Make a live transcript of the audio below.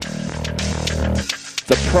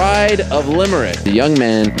pride of Limerick, a young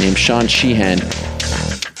man named Sean Sheehan.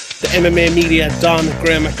 The MMA media Don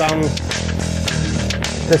Graham McDonald.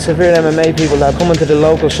 The severe MMA people that are coming to the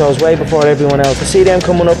local shows way before everyone else. I see them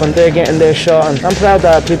coming up and they're getting their shot, and I'm proud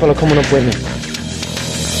that people are coming up with me.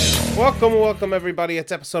 Welcome everybody.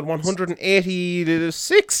 It's episode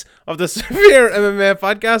 186 of the Severe MMA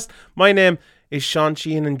podcast. My name is Sean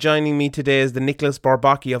Sheehan, and joining me today is the Nicholas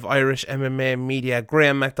Bourbaki of Irish MMA media,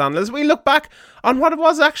 Graham McDonald. As we look back on what it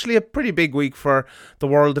was actually a pretty big week for the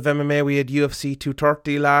world of MMA, we had UFC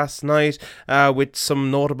 230 last night with some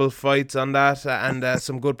notable fights on that and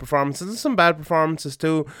some good performances and some bad performances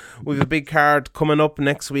too. We have a big card coming up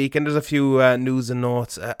next week, and there's a few news and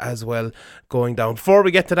notes as well going down. Before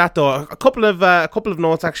we get to that though, a couple of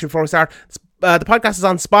notes actually before we start. The podcast is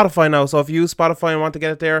on Spotify now, so if you use Spotify and want to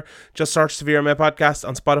get it there, just search Severe MMA Podcast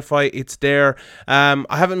on Spotify. It's there. I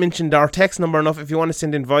haven't mentioned our text number enough. If you want to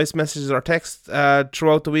send in voice messages or text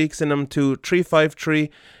throughout the week, send them to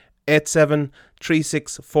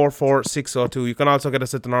 353-873644-602. You can also get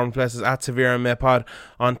us at the normal places at Severe MMA Pod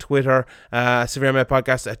on Twitter, Severe MMA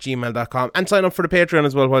Podcast at gmail.com, and sign up for the Patreon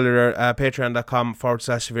as well while you're there,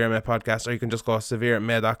 patreon.com/Severe MMA Podcast, or you can just go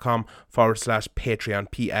severemma.com/Patreon,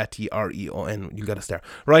 Patreon. You'll get us there.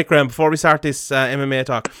 Right, Graham, before we start this MMA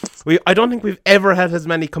talk, I don't think we've ever had as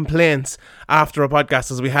many complaints after a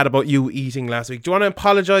podcast as we had about you eating last week. Do you want to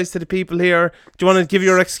apologise to the people here? Do you want to give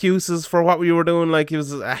your excuses for what we were doing? Like, it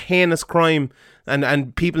was a heinous crime.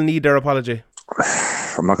 And people need their apology.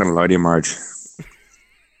 I'm not going to lie to you, Marge.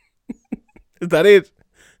 Is that it?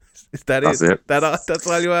 That's it. That's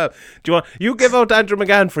all you have. You give out Andrew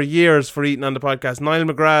McGann for years for eating on the podcast. Niall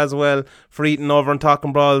McGrath as well for eating over on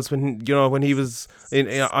Talking Brawls when he was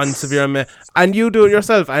on Severe MMA. And you do it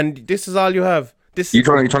yourself. And this is all you have. You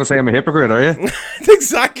trying to say I'm a hypocrite, are you? That's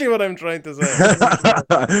exactly what I'm trying to say.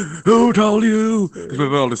 Who told you? Because we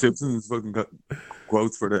have all the Simpsons fucking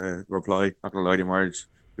quotes for the reply. Not gonna lie to you, Marge.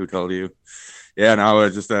 Who told you? Yeah, no,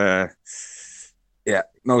 just no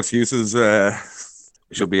excuses.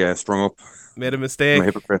 Should be sprung up. Made a mistake. I'm a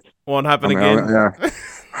hypocrite. Won't happen again. Yeah.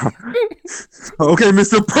 Okay,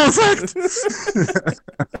 Mr. Perfect.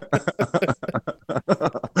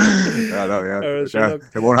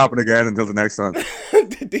 It won't happen again until the next time.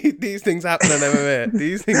 These things happen in MMA.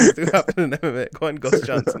 These things do happen in MMA. Go on, Gus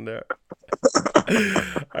Johnson there.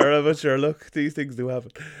 Alright, but sure, look, these things do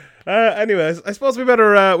happen. Anyways, I suppose we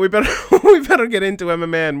better get into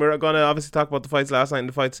MMA, and we're going to obviously talk about the fights last night and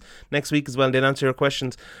the fights next week as well, and then answer your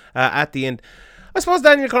questions at the end. I suppose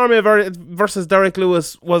Daniel Cormier versus Derek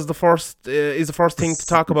Lewis is the first thing to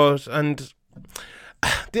talk about, and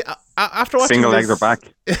after watching single this, legs are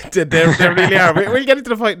back. they really are. We'll get into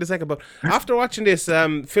the fight in a second, but after watching this,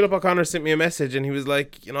 Philip O'Connor sent me a message, and he was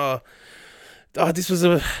like, it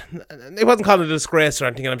wasn't called a disgrace or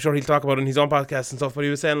anything, and I'm sure he'll talk about it in his own podcast and stuff, but he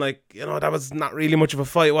was saying like, that was not really much of a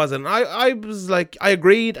fight, was it? And I was like, I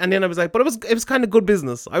agreed, and then I was like, but it was kind of good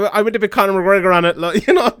business. I went to be Conor McGregor on it, like,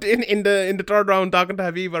 in the third round talking to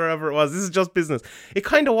Habib or whatever it was. This is just business. It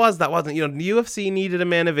kind of was that, wasn't it? The UFC needed a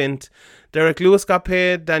main event. Derek Lewis got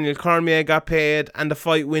paid, Daniel Cormier got paid, and the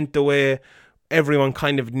fight went the way everyone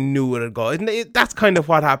kind of knew it would go. That's kind of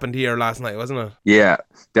what happened here last night, wasn't it? Yeah,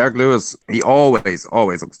 Derek Lewis, he always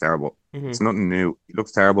looks terrible. Mm-hmm. It's nothing new. He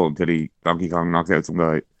looks terrible until Donkey Kong knocks out some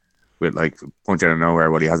guy with like punch out of nowhere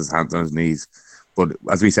while he has his hands on his knees. But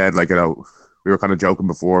as we said, we were kind of joking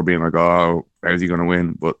before, being like, oh, how's he going to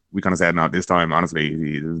win? But we kind of said, no, this time,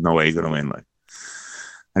 honestly, there's no way he's going to win.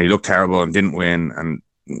 And he looked terrible and didn't win, and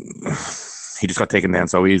he just got taken down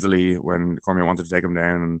so easily when Cormier wanted to take him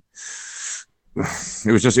down, and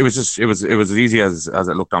it was as easy as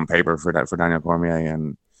it looked on paper for Daniel Cormier.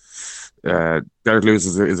 And Derek Lewis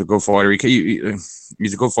is a good fighter.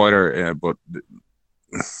 He's a good fighter, but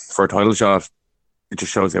for a title shot, it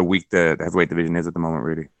just shows how weak the heavyweight division is at the moment,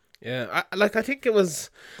 really. Yeah, I think it's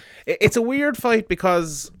a weird fight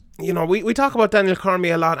because we talk about Daniel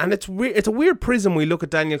Cormier a lot, and it's a weird prism we look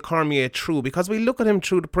at Daniel Cormier through, because we look at him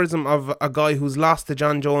through the prism of a guy who's lost to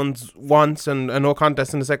John Jones once and a no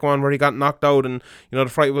contest in the second one where he got knocked out, and the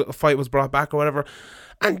fight was brought back or whatever.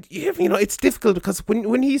 And it's difficult because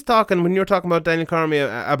when you're talking about Daniel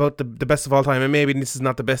Cormier about the best of all time, and maybe this is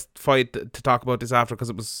not the best fight to talk about this after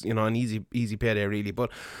because it was an easy payday really,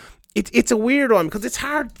 but it's a weird one because it's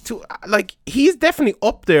hard to, he's definitely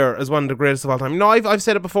up there as one of the greatest of all time. I've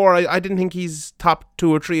said it before. I didn't think he's top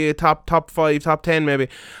 2 or 3, top 5, top 10 maybe,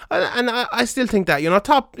 and I still think that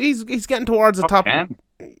he's getting towards the top 10.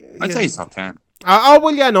 I'd say he's top 10.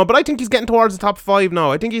 But I think he's getting towards the top 5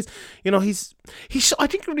 now. I think I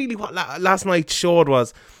think really what last night showed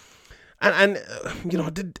was you know,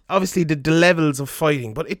 obviously the levels of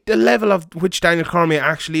fighting, but the level of which Daniel Cormier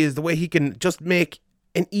actually is, the way he can just make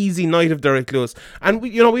an easy night of Derek Lewis. And we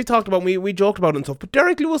joked about it and stuff, but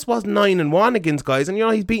Derek Lewis was 9-1 against guys, and you know,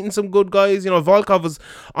 he's beaten some good guys. You know, Volkov was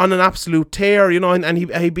on an absolute tear, you know, and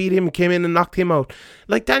he beat him, came in and knocked him out.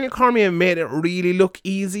 Like, Daniel Cormier made it really look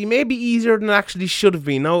easy, maybe easier than it actually should have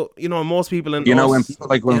been. Now, you know, most people in when people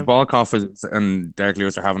when Volkov and Derek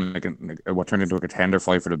Lewis are having like what turned into like a tender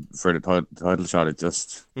fight for the title shot, it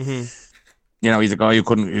just you know, he's a guy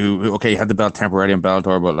who he had the belt temporarily in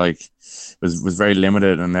Bellator, but like was very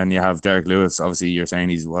limited. And then you have Derek Lewis. Obviously, you're saying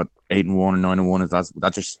he's 8-1 or 9-1.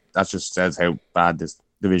 That just says how bad this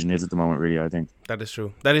division is at the moment. Really, I think that is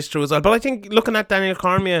true as well. But I think looking at Daniel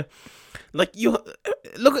Cormier, like, you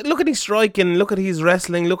look at his striking, look at his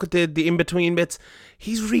wrestling, look at the in between bits.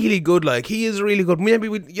 He's really good. Like, he is really good. Maybe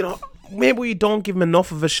we don't give him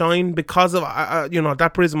enough of a shine because of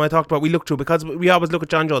that prism I talked about. We look through, because we always look at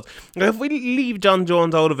John Jones. Now, if we leave John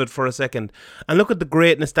Jones out of it for a second and look at the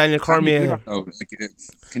greatness Daniel Cormier.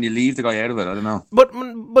 Can you leave the guy out of it? I don't know.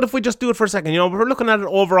 But if we just do it for a second, you know, we're looking at it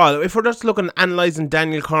overall. If we're just analysing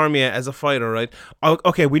Daniel Cormier as a fighter, right?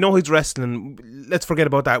 Okay, we know he's wrestling. Let's forget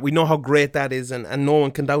about that. We know how great that is, and no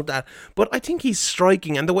one can doubt that. But I think he's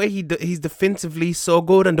striking, and the way he's defensively so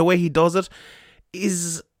good, and the way he does it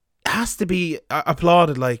has to be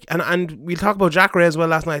applauded. Like, and we'll talk about Jacare as well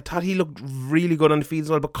last night. I thought he looked really good on the field as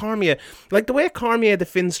well. But Cormier, like, the way Cormier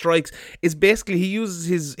defends strikes is basically he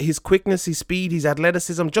uses his quickness, his speed, his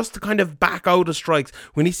athleticism just to kind of back out of strikes.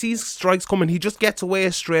 When he sees strikes coming, he just gets away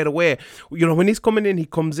straight away. You know, when he's coming in, he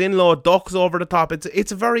comes in low, ducks over the top.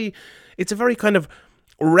 It's a very kind of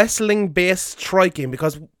wrestling based striking,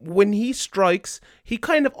 because when he strikes, he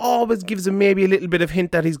kind of always gives him maybe a little bit of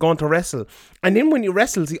hint that he's going to wrestle, and then when he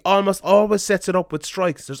wrestles, he almost always sets it up with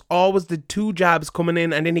strikes. There's always the 2 jabs coming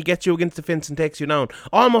in, and then he gets you against the fence and takes you down.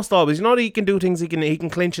 Almost always. You know that he can do things. He can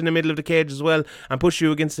clinch in the middle of the cage as well and push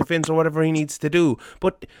you against the fence or whatever he needs to do.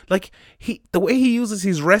 But like, the way he uses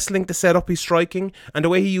his wrestling to set up his striking, and the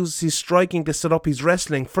way he uses his striking to set up his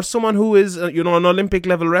wrestling, for someone who is an Olympic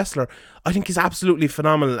level wrestler, I think he's absolutely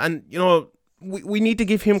phenomenal. And you know, we need to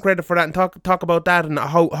give him credit for that, and talk about that, and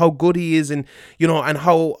how good he is, and you know, and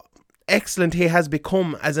how excellent he has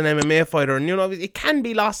become as an MMA fighter. And you know, it can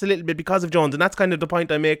be lost a little bit because of Jones, and that's kind of the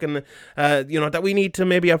point I'm making. That we need to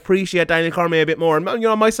maybe appreciate Daniel Cormier a bit more, and you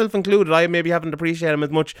know, myself included. I maybe haven't appreciated him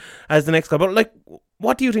as much as the next guy. But like,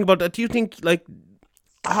 what do you think about that? Do you think, like,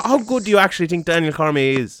 how good do you actually think Daniel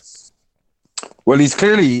Cormier is? Well, he's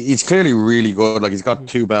clearly really good. Like, he's got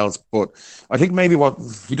 2 belts, but I think maybe what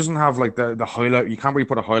he doesn't have, like, the highlight. You can't really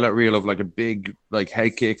put a highlight reel of like a big like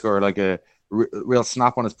head kick or like a real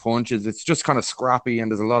snap on his punches. It's just kind of scrappy,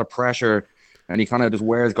 and there's a lot of pressure, and he kind of just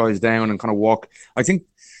wears guys down and kind of walk. I think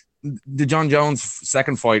the John Jones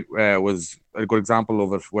second fight was a good example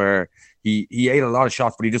of it, where he ate a lot of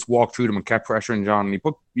shots, but he just walked through them and kept pressuring John. And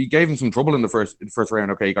he gave him some trouble in the first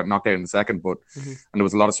round. Okay, he got knocked out in the second, but and there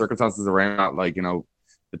was a lot of circumstances around that, like, you know,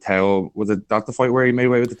 the towel. Was it that the fight where he made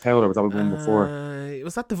away with the towel, or was that the one before?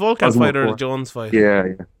 Was that the Volkov fight or the Jones fight? Yeah.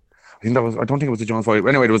 I don't think it was the Jones fight.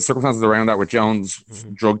 Anyway, there was circumstances around that with Jones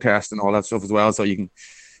drug test and all that stuff as well. So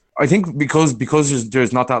I think because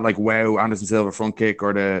there's not that, like, wow, Anderson Silva front kick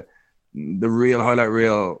or the real highlight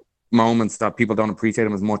reel moments, that people don't appreciate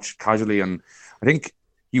him as much casually. And I think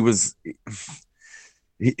he's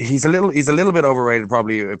a little bit overrated,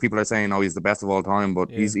 probably. People are saying, oh, he's the best of all time, but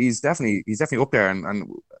he's definitely up there.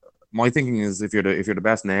 And my thinking is, if you're the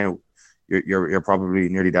best now, you're probably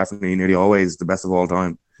nearly always the best of all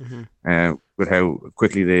time. With how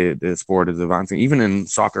quickly the sport is advancing, even in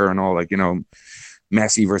soccer and all, like, you know,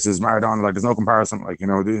 Messi versus Maradona, like, there's no comparison. Like, you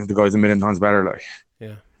know, the guy's a million times better. Like,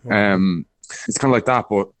 it's kind of like that,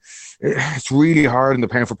 but it's really hard in the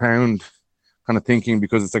pound for pound kind of thinking,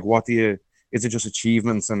 because it's like, is it just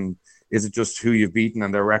achievements, and is it just who you've beaten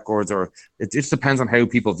and their records, or it just depends on how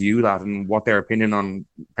people view that and what their opinion on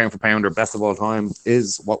pound for pound or best of all time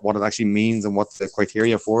is, what it actually means, and what the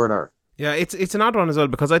criteria for it are. Yeah, it's an odd one as well,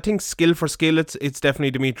 because I think skill for skill, it's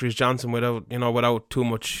definitely Demetrius Johnson without too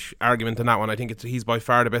much argument in that one. I think he's by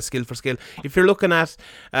far the best skill for skill. If you're looking at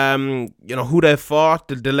who they fought,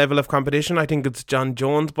 the level of competition, I think it's John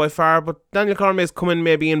Jones by far. But Daniel Cormier is coming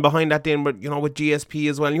maybe in behind that then, but with GSP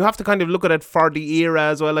as well. And you have to kind of look at it for the era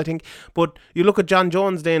as well, I think. But you look at John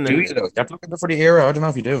Jones then. Do you though? You have to look at it for the era. I don't know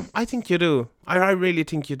if you do. I think you do. I really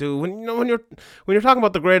think you do. When you're talking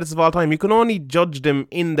about the greatest of all time, you can only judge them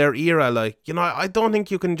in their era. Like, I don't think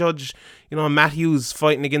you can judge, Matt Hughes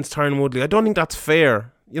fighting against Tyron Woodley. I don't think that's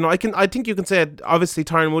fair. I think you can say obviously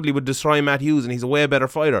Tyron Woodley would destroy Matt Hughes and he's a way better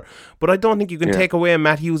fighter, but I don't think you can take away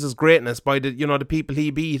Matt Hughes' greatness by the people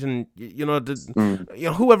he beat and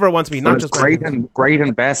whoever wants to be, not just great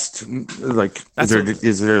and best. Like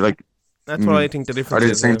is there like that's what I think the difference are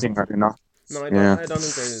they is. the same thing? Are they not? No, I don't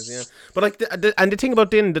think there is. Yeah, but like the thing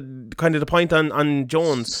about Din, the kind of the point on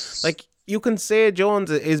Jones, like. You can say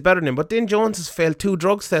Jones is better than him, but then Jones has failed 2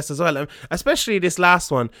 drugs tests as well, especially this last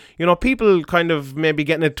one. People kind of maybe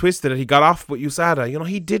getting it twisted that he got off with USADA.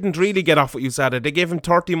 He didn't really get off with USADA. They gave him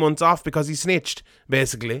 30 months off because he snitched,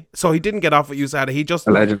 basically. So he didn't get off with USADA. He just...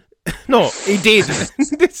 Alleged. No, he did.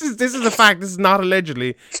 This is a fact. This is not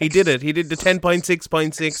allegedly. He did it. He did the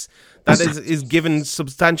 10.6.6. That is given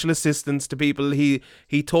substantial assistance to people. He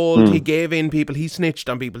told, he gave in people, he snitched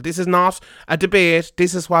on people. This is not a debate.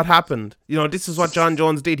 This is what happened. This is what John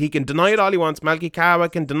Jones did. He can deny it all he wants. Malky Kawa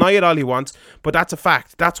can deny it all he wants, but that's a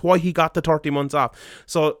fact. That's why he got the 30 months off.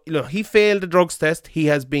 So, he failed the drugs test. He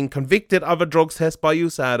has been convicted of a drugs test by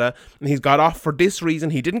USADA, and he's got off for this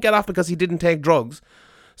reason. He didn't get off because he didn't take drugs.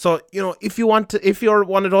 So, if you're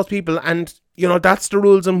one of those people and, that's the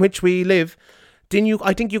rules in which we live, then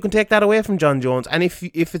I think you can take that away from John Jones. And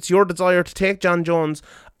if it's your desire to take John Jones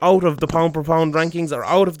out of the pound per pound rankings or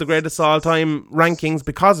out of the greatest all time rankings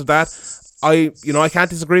because of that, I can't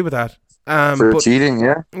disagree with that. For cheating,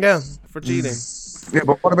 yeah. Yeah, for cheating. Yeah,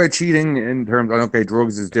 but what about cheating in terms of, okay,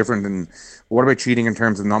 drugs is different, and what about cheating in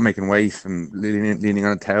terms of not making weight and leaning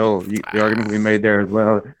on a towel? The argument we made there as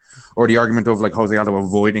well, or the argument of like Jose Aldo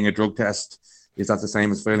avoiding a drug test, is that the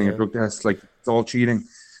same as failing a drug test? Like, it's all cheating.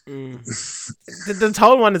 The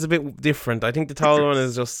towel one is a bit different. I think the towel one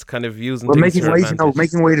is just kind of using. Well, making weight,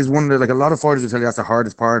 making weight is one of the, like, a lot of fighters will tell you that's the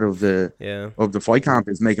hardest part of the fight camp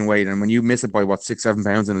is making weight, and when you miss it by 6-7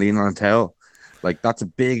 pounds and leaning on a towel, like, that's a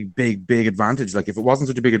big advantage. Like, if it wasn't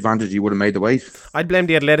such a big advantage, you would have made the weight. I'd blame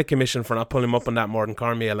the athletic commission for not pulling him up on that more than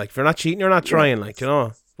Cormier. Like, if you're not cheating, you're not trying. Like,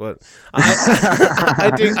 But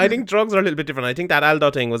I think drugs are a little bit different. I think that Aldo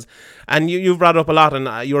thing was, and you've brought it up a lot,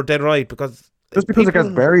 and you're dead right, because just because it gets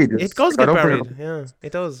buried. It does get buried. Yeah,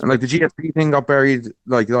 it does. And like the GSP thing got buried.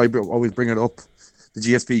 Like, I always bring it up. The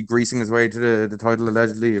GSP greasing his way to the title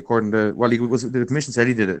allegedly, according to the commission said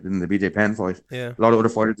he did it in the BJ Penn fight. Yeah. A lot of other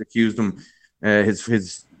fighters accused him.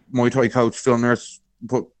 His Muay Thai coach Phil Nurse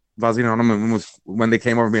put Vaseline on him, and when they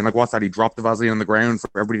came over being like, "What's that?" He dropped the Vaseline on the ground for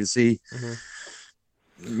everybody to see. Mm-hmm.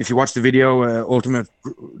 If you watch the video, Ultimate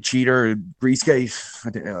Cheater Greasegate,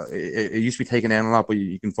 it used to be taken down a lot, but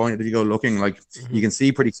you can find it if you go looking. Like, you can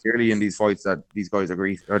see pretty clearly in these fights that these guys are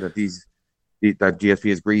greased, or that that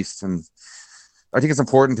GSP is greased. And I think it's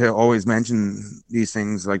important to always mention these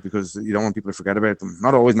things, like, because you don't want people to forget about them.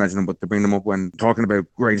 Not always mention them, but to bring them up when talking about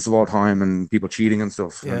greatest of all time and people cheating and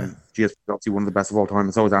stuff. Yeah. And GSP is obviously one of the best of all time,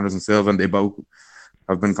 and so is Anderson Silva, and they both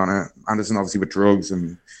have been kind of, Anderson obviously with drugs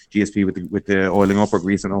and GSP with the oiling up or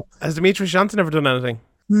greasing up. Has Demetrius Johnson ever done anything?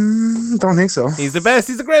 Don't think so. He's the best.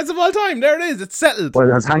 He's the greatest of all time. There it is. It's settled.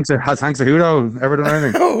 Well, has Hank Cejudo ever done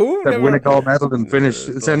anything? Win a gold medal and finish.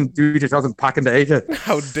 Send Demetrius Johnson packing to Asia.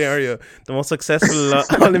 How dare you? The most successful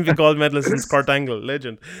Olympic gold medalist since Kurt Angle,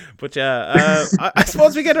 legend. But yeah, I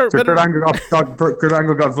suppose we get her. Kurt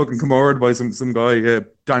Angle got fucking commorred by some guy,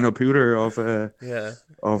 Dino Puder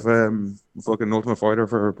of fucking Ultimate Fighter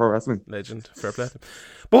for pro wrestling. Legend, fair play.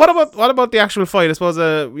 But what about the actual fight? I suppose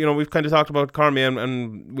we've kind of talked about Cormier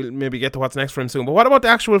and we'll maybe get to what's next for him soon. But what about the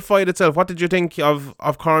actual fight itself? What did you think of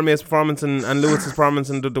Cormier's performance and Lewis's performance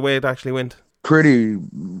and the way it actually went? Pretty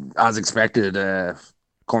as expected.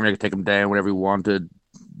 Cormier could take him down whenever he wanted.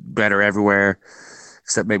 Better everywhere,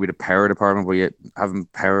 except maybe the power department. But yet having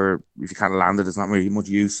power, if you can't land it, it's not really much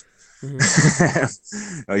use.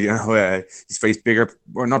 Mm-hmm. He's faced bigger,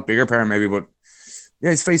 or not bigger power maybe, but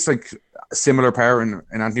he's faced like similar power in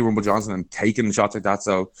Anthony Rumble Johnson and taking shots like that.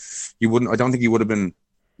 So I don't think he would have been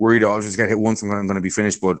worried, I'll just get hit once and I'm going to be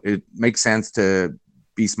finished. But it makes sense to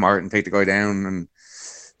be smart and take the guy down and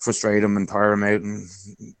frustrate him and tire him out and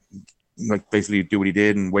like basically do what he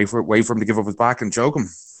did and wait for him to give up his back and choke him.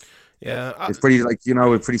 Yeah, it's pretty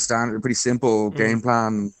a pretty standard, pretty simple game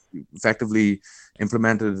plan, effectively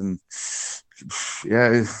implemented, and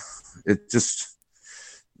it just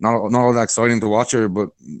not all that exciting to watch her, but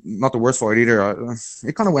not the worst fight either.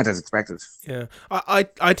 It kind of went as expected. Yeah,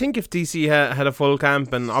 I think if DC had a full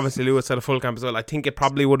camp, and obviously Lewis had a full camp as well, I think it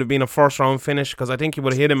probably would have been a first round finish, because I think he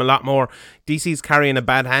would have hit him a lot more. DC's carrying a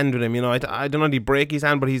bad hand with him, I don't know, did he break his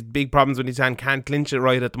hand, but he's big problems with his hand, can't clinch it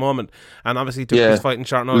right at the moment, and obviously took his fight in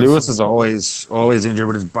short notice. Lewis is always injured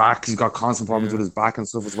with his back. He's got constant problems with his back and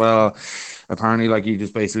stuff as well. Apparently, like, he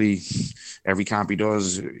just basically every camp he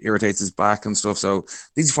does irritates his back and stuff. So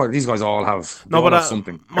these guys all have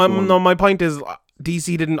something. My point is,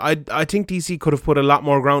 DC didn't. I think DC could have put a lot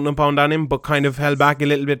more ground and pound on him, but kind of held back a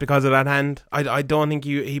little bit because of that hand. I don't think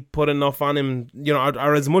he put enough on him,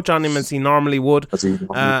 or as much on him as he normally would.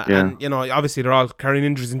 And obviously they're all carrying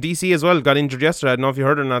injuries. And DC as well got injured yesterday. I don't know if you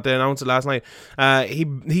heard it or not. They announced it last night.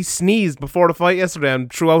 He sneezed before the fight yesterday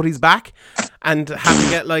and threw out his back, and had to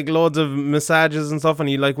get like loads of massages and stuff, and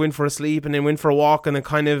he like went for a sleep and then went for a walk, and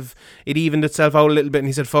it evened itself out a little bit, and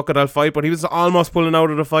he said fuck it, I'll fight. But he was almost pulling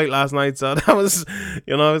out of the fight last night, so that was,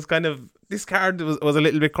 it was kind of, this card was a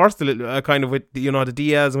little bit cursed, a little kind of with the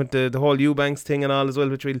Diaz and with the whole Eubanks thing and all as well,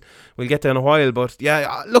 which we'll get to in a while. But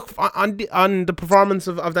yeah, look, on the performance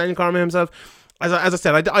of Daniel Cormier himself, as I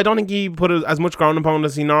said, I don't think he put as much ground and pound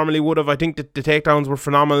as he normally would have. I think that the takedowns were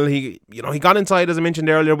phenomenal. He got inside, as I mentioned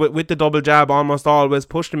earlier, with the double jab almost always,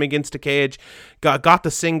 pushed him against the cage, got the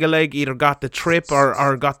single leg, either got the trip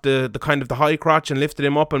or got the kind of the high crotch and lifted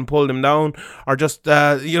him up and pulled him down, or just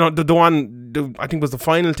the one I think was the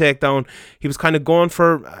final takedown. He was kind of going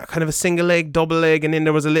for kind of a single leg, double leg, and then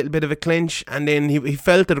there was a little bit of a clinch, and then he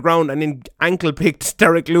fell to the ground and then ankle picked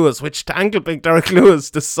Derek Lewis, which to ankle pick Derek Lewis,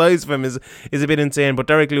 the size of him is a bit insane. But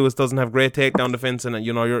Derek Lewis doesn't have great takedown defense, and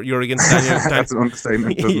you're against Daniel. That's an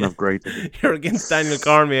understatement. Doesn't have great. You're against Daniel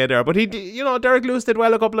Cormier there, but Derek Lewis did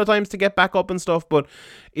well a couple of times to get back up and stuff, but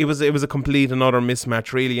it was a complete and utter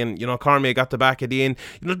mismatch really, and Cormier got the back at the end.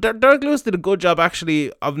 Derek Lewis did a good job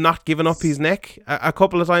actually of not giving up his neck a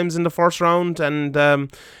couple of times in the first round, and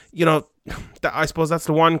I suppose that's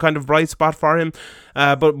the one kind of bright spot for him.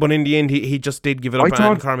 But in the end, he just did give it up,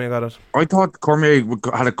 and Cormier got it. I thought Cormier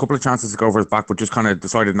had a couple of chances to go for his back, but just kind of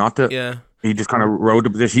decided not to. Yeah. He just kind of rode the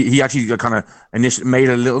position. He actually kind of initially made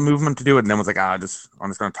a little movement to do it, and then was like, I'm just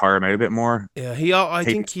going to tire him out a bit more. Yeah, I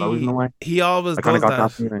think he always does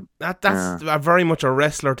that. That's very much a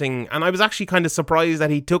wrestler thing, and I was actually kind of surprised that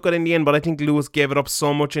he took it in the end, but I think Lewis gave it up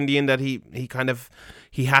so much in the end that he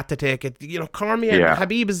had to take it. Cormier,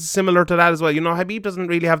 Habib is similar to that as well. Habib doesn't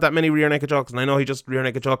really have that many rear naked chokes, and I know he just rear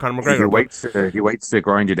naked choke Conor McGregor. He waits to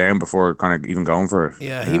grind you down before kind of even going for it.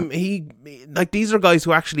 Yeah, he like, these are guys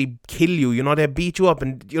who actually kill you. They beat you up,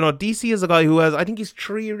 and DC is a guy who has, I think he's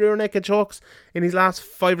 3 rear naked chokes in his last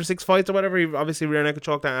 5 or 6 fights or whatever. He obviously rear naked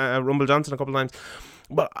choked Rumble Johnson a couple of times.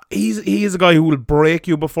 But he is a guy who will break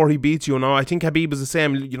you before he beats you. I think Habib is the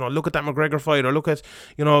same. Look at that McGregor fight, or look at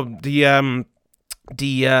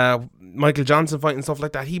the Michael Johnson fight and stuff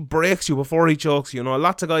like that. He breaks you before he chokes you.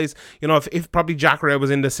 Lots of guys, if probably Jacare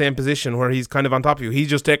was in the same position where he's kind of on top of you, he's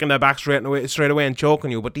just taking that back straight away and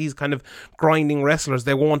choking you. But these kind of grinding wrestlers,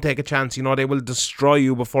 they won't take a chance. They will destroy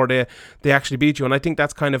you before they actually beat you. And I think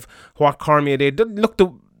that's kind of what Cormier did. Look,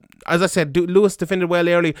 as I said, Lewis defended well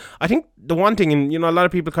early. I think the one thing, and a lot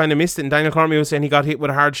of people kind of missed it, and Daniel Cormier was saying he got hit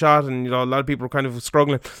with a hard shot, and a lot of people were kind of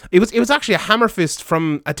struggling. It was actually a hammer fist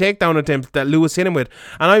from a takedown attempt that Lewis hit him with,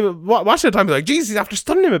 and I watched it at the time, I was like, geez, he's after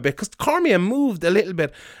stunning him a bit, because Cormier moved a little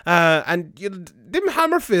bit, and them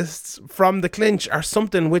hammer fists from the clinch are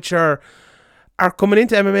something which are coming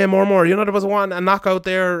into MMA more and more. There was a knockout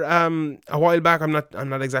there a while back. I'm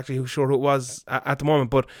not exactly sure who it was at the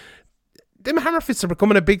moment, but them hammer fists are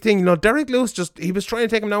becoming a big thing. Derek Lewis he was trying to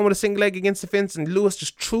take him down with a single leg against the fence, and Lewis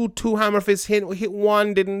just threw 2 hammer fists, hit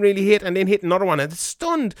one, didn't really hit, and then hit another one, and it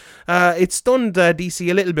stunned DC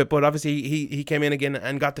a little bit, but obviously he came in again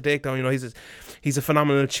and got the takedown. He's a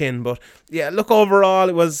phenomenal chin. But yeah, look, overall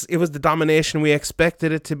it was the domination we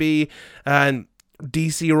expected it to be, and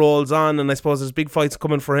DC rolls on, and I suppose there's big fights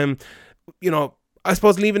coming for him. I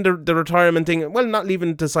suppose leaving the retirement thing, well, not leaving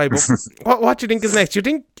it aside, but what do you think is next? Do you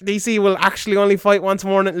think DC will actually only fight once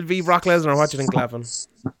more and it'll be Brock Lesnar, or what do you think, Clapham?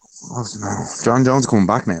 Oh, no. John Jones coming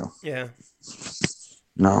back now. Yeah.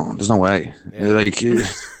 No, there's no way. Yeah.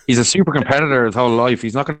 He's a super competitor his whole life.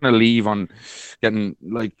 He's not going to leave on getting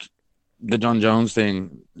the John Jones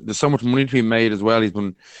thing. There's so much money to be made as well. He's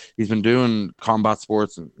been doing combat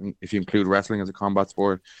sports, and if you include wrestling as a combat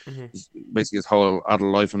sport, basically his whole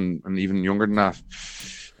adult life, and even younger than that.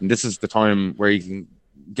 And this is the time where he can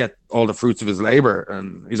get all the fruits of his labor,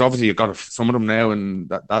 and he's obviously got some of them now in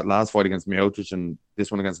that last fight against Miocic and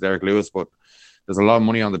this one against Derek Lewis. But there's a lot of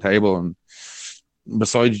money on the table, and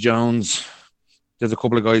besides Jones, there's a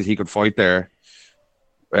couple of guys he could fight there.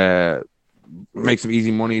 Make some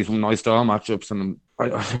easy money, some nice style matchups, and I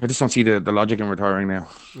just don't see the logic in retiring now.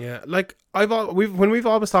 Yeah, when we've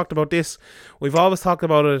always talked about this, we've always talked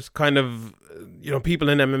about it kind of people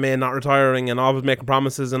in MMA not retiring and always making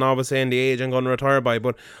promises and always saying the age I'm going to retire by.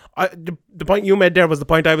 But the point you made there was the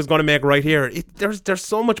point I was going to make right here. There's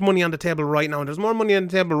so much money on the table right now. There's more money on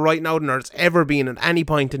the table right now than there's ever been at any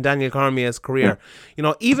point in Daniel Cormier's career.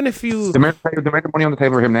 Even if you... The amount of money on the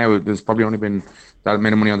table for him now, there's probably only been that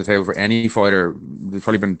amount of money on the table for any fighter. There's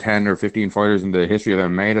probably been 10 or 15 fighters in the history of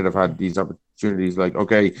MMA that have had these opportunities. Like,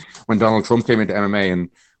 okay, when Donald Trump came into MMA and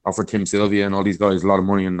offered Tim Sylvia and all these guys a lot of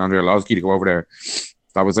money and Andrei Arlovsky to go over there,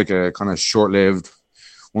 that was like a kind of short-lived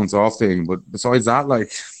once-off thing. But besides that,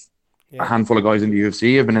 like, a handful of guys in the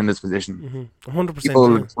UFC have been in this position. 100%.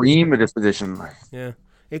 People dream of this position. Yeah.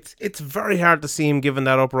 It's very hard to see him giving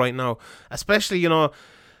that up right now. Especially,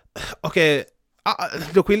 okay,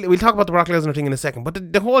 look, we'll talk about the Brock Lesnar thing in a second,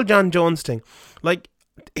 but the whole John Jones thing, like,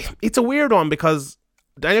 it's a weird one because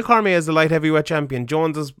Daniel Cormier is the light heavyweight champion.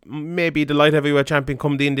 Jones is maybe the light heavyweight champion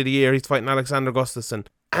come the end of the year. He's fighting Alexander Gustafsson.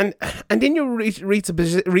 And then you reach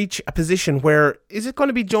a position where, is it going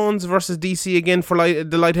to be Jones versus DC again for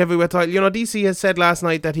the light heavyweight title? DC has said last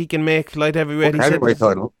night that he can make light heavyweight. Heavyweight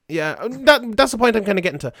title. Yeah, that's the point I'm kind of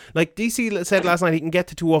getting to. Like, DC said last night he can get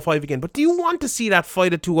to 205 again. But do you want to see that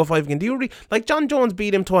fight at 205 again? Do you like John Jones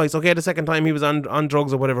beat him twice? Okay, the second time he was on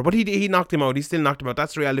drugs or whatever, but he knocked him out. He still knocked him out.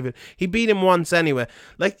 That's the reality of it. He beat him once anyway.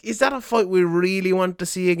 Like, is that a fight we really want to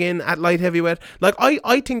see again at light heavyweight? Like,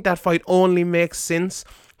 I think that fight only makes sense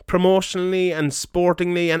promotionally and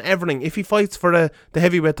sportingly and everything if he fights for the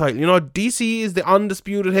heavyweight title. DC is the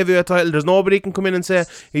undisputed heavyweight title. There's nobody can come in and say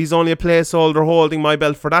he's only a placeholder holding my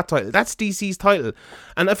belt for that title. That's DC's title.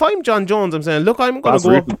 And if I'm John Jones, I'm saying, look, I'm going to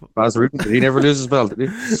go up. Baz Rutten, did he never lose his belt, did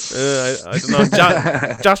he? I don't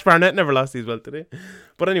know. Josh Barnett never lost his belt, did he?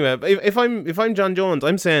 But anyway, if I'm John Jones,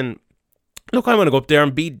 I'm saying, look, I want to go up there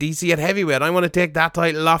and beat DC at heavyweight. I want to take that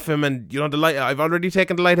title off him, and I've already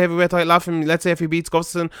taken the light heavyweight title off him. Let's say if he beats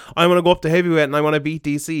Gustafsson, I want to go up to heavyweight and I want to beat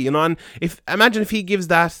DC. And imagine if he gives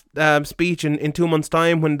that speech in 2 months'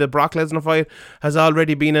 time when the Brock Lesnar fight has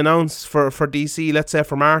already been announced for DC. Let's say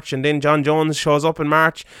for March, and then John Jones shows up in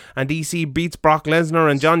March and DC beats Brock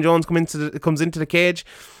Lesnar, and John Jones comes into the cage.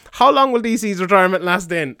 How long will DC's retirement last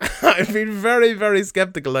then? I'd be very, very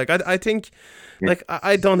skeptical. Like, I think. Like,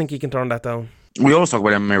 I don't think he can turn that down. We always talk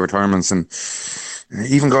about MMA retirements, and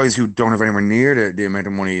even guys who don't have anywhere near the amount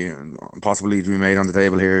of money possibly to be made on the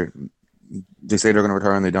table here, they say they're going to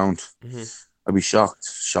retire and they don't. Mm-hmm. I'd be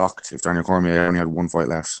shocked if Daniel Cormier only had one fight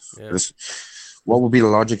left. Yeah. What would be the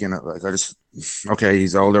logic in it? Like, okay,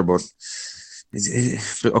 he's older, but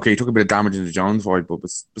okay, he took a bit of damage in the Jones fight, but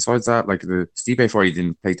besides that, like the Stipe fight, he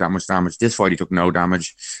didn't take that much damage. This fight, he took no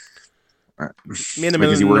damage. Minimal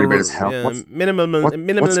because he worried about his health. Yeah, minimal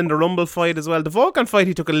in the Rumble fight as well. The Volkan fight,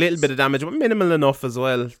 he took a little bit of damage, but minimal enough as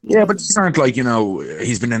well. Yeah, but these aren't like,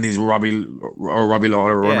 he's been in these Robbie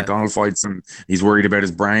Lawler or McDonald fights and he's worried about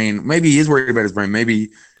his brain. Maybe he is worried about his brain. Maybe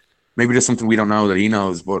there's something we don't know that he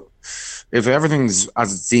knows. But if everything's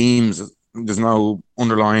as it seems, there's no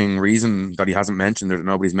underlying reason that he hasn't mentioned or that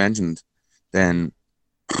nobody's mentioned, then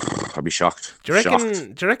I'd be shocked. Do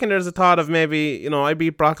you reckon there's a thought of maybe, I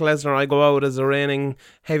beat Brock Lesnar, I go out as a reigning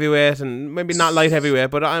heavyweight and maybe not light heavyweight,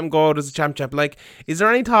 but I'm go out as a champ. Like, is there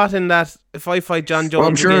any thought in that if I fight John Jones? Well,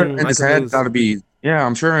 I'm sure again, in his head that'd be,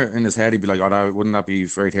 I'm sure in his head he'd be like, wouldn't that be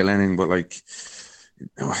fairy tale ending? But like,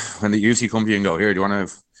 when the UFC come to you and go, here, do you want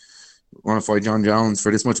to fight John Jones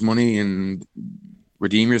for this much money and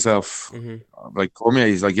redeem yourself? Mm-hmm. Like Cormier,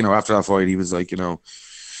 he's like, after that fight, he was like,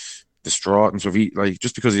 distraught and stuff. He, like,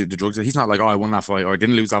 just because of the drugs, he's not like, I won that fight or I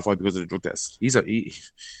didn't lose that fight because of the drug test.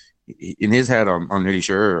 In his head, I'm nearly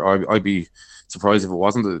sure. I'd be surprised if it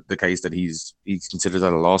wasn't the case that he considers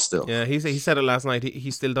that a loss still. Yeah, he said it last night. He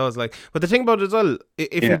still does. Like, but the thing about it as well,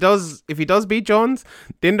 if he does beat Jones,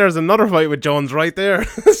 then there's another fight with Jones right there.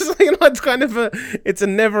 It's kind of a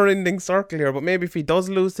never-ending circle here. But maybe if he does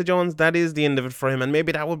lose to Jones, that is the end of it for him, and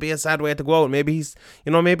maybe that would be a sad way to go out. Maybe he's,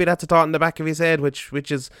 maybe that's a thought in the back of his head, which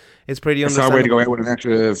is pretty understandable. It's a sad way to go out with an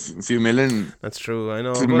extra few million. That's true. I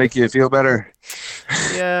know. To make you feel better.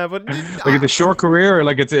 Yeah, but like it's a short career.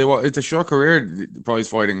 Like it's a short career. Prize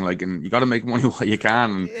fighting, like, and you got to make money while you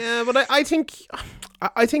can. Yeah, but I think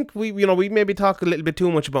we maybe talk a little bit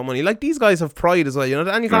too much about money. Like, these guys have pride as well.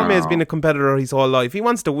 Daniel Cormier has been a competitor his whole life. He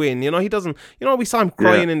wants to win. He doesn't. We saw him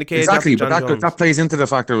crying in the cage. Exactly, but that plays into the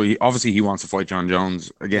fact that he wants to fight John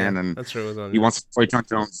Jones again, and that's true as well. He wants to fight John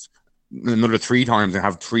Jones another 3 times and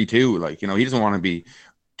have 3-2. Like, he doesn't want to be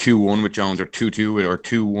 2-1 with Jones or 2-2 or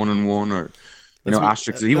 2-1-1 or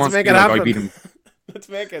asterisks. He wants to be like, I beat him. Let's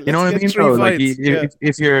make it. You know what I mean? So, like, if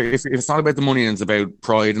it's not about the money and it's about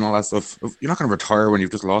pride and all that stuff, you're not going to retire when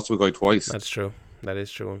you've just lost to a guy twice. That's true. That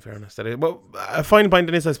is true, in fairness. That is. Well, a final point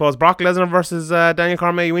in this, I suppose. Brock Lesnar versus Daniel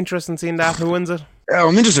Cormier. Are you interested in seeing that? Who wins it? Yeah,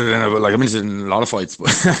 I'm interested in it. But, like, I'm interested in a lot of fights,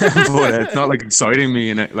 but, but it's not like exciting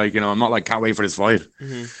me. And like, I'm not like can't wait for this fight.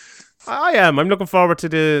 Mm-hmm. I am. I'm looking forward to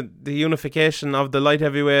the unification of the light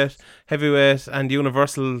heavyweight, and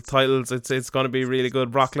universal titles. It's going to be really good.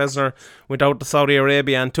 Brock Lesnar went out to Saudi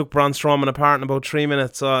Arabia and took Braun Strowman apart in about 3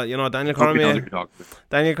 minutes. So Daniel Cormier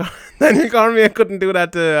couldn't do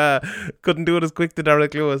that. Couldn't do it as quick to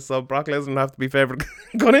Derek Lewis. So Brock Lesnar will have to be favoured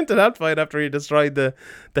going into that fight after he destroyed the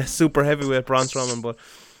super heavyweight Braun Strowman. But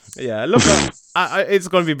yeah, look, it's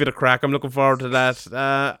going to be a bit of crack. I'm looking forward to that.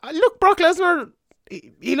 Look, Brock Lesnar.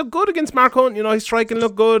 He looked good against Mark Hunt. His striking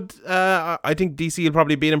looked good. I think DC will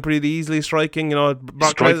probably beat him pretty easily striking.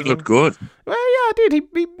 Brock striking looked good. Well, yeah, it did.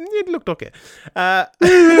 He looked okay. Yeah.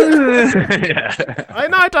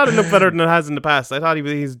 I thought it looked better than it has in the past. I thought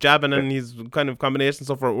his jabbing and his kind of combination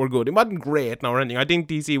stuff were good. It wasn't great or anything. I think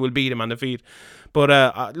DC will beat him on the feet.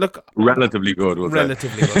 But look, relatively good.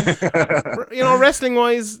 Relatively good. Wrestling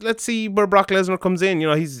wise, let's see where Brock Lesnar comes in.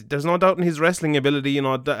 There's no doubt in his wrestling ability.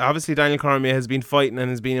 Obviously Daniel Cormier has been fighting and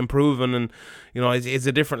has been improving, and it's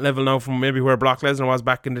a different level now from maybe where Brock Lesnar was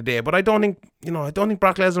back in the day. But I don't think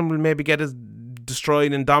Brock Lesnar will maybe get as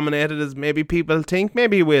destroyed and dominated as maybe people think.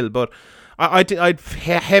 Maybe he will, but I'd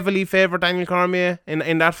heavily favour Daniel Cormier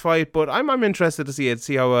in that fight. But I'm interested to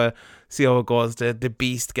see how it goes. The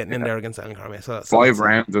beast getting in there against Daniel Cormier. So 5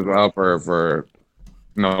 rounds as well for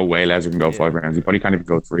no way Lesnar can go 5 rounds. He probably can't even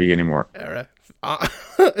go 3 anymore.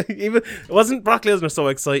 Wasn't Brock Lesnar so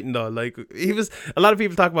exciting though? Like he was. A lot of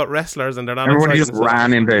people talk about wrestlers and they're not. Everyone just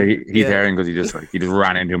ran into Heath Herring because he just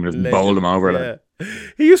ran into him and just bowled him over. Yeah.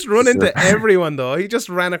 He used to run into everyone though. He just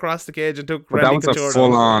ran across the cage and took. But that was a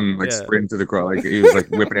full on sprint to the crowd. Like he was like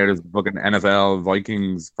whipping out his fucking NFL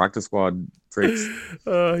Vikings practice squad tricks.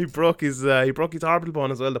 He broke his orbital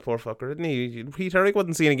bone as well. The poor fucker, didn't he? Heath Herring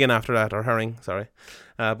wasn't seen again after that, or Herring, sorry.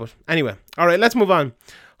 But anyway, all right, let's move on.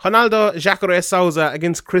 Ronaldo Jacare Souza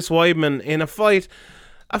against Chris Weidman in a fight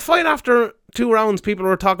after 2 rounds. People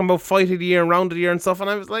were talking about fight of the year and round of the year and stuff, and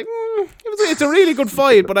I was like, it's a really good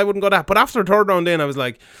fight, but I wouldn't go that. But after the 3rd round in, I was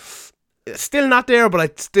like, still not there, but I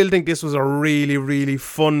still think this was a really, really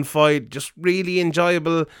fun fight, just really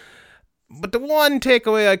enjoyable. But the one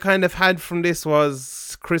takeaway I kind of had from this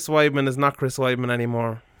was Chris Weidman is not Chris Weidman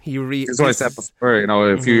anymore. That's what I said before.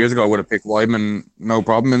 A few years ago I would have picked Weidman no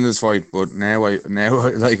problem in this fight, but now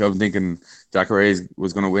I'm thinking Jacare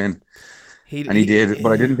was going to win, and he did.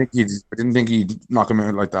 But I didn't think he'd knock him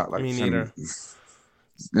out like that. Like, me neither.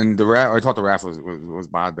 And the ref, I thought the ref was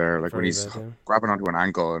bad there. Like when he's grabbing onto an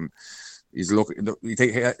ankle and he's looking,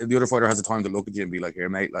 the other fighter has the time to look at you and be like, "Here,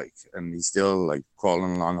 mate," like, and he's still like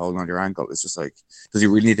crawling along, holding on to your ankle. It's just like, does he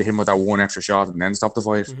really need to hit him with that one extra shot and then stop the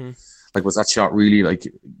fight? Mm-hmm. Like, was that shot really like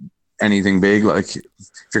anything big? Like, if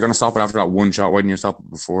you're gonna stop it after that one shot, why didn't you stop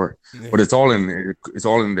it before? Yeah. But it's all in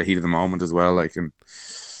the heat of the moment as well. Like, and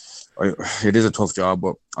it is a tough job,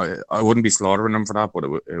 but I wouldn't be slaughtering him for that. But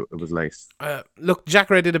it was late. Look,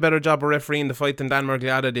 Jacare did a better job of refereeing the fight than Dan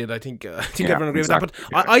Miragliotta did. I think everyone agree with that. But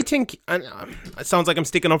I think, and it sounds like I'm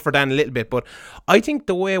sticking up for Dan a little bit, but I think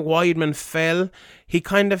the way Weidman fell, he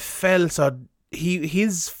kind of fell so.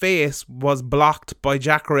 His face was blocked by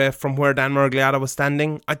Jacare from where Dan Miragliotta was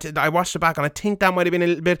standing. I watched it back and I think that might have been a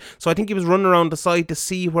little bit. So I think he was running around the side to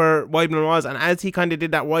see where Weidman was, and as he kind of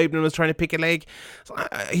did that, Weidman was trying to pick a leg. So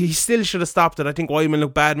he still should have stopped it. I think Weidman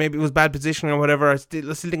looked bad. Maybe it was bad positioning or whatever. I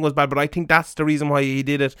still think it was bad, but I think that's the reason why he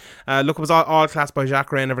did it. Look, it was all class by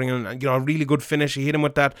Jacare and everything. And, a really good finish. He hit him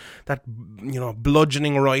with that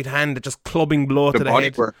bludgeoning right hand, that just clubbing blow to the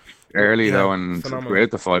head. Early though, and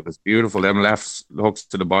great. The fight was beautiful. Them left hooks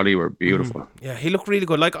to the body were beautiful. Yeah, he looked really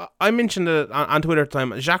good. Like I mentioned it on Twitter at the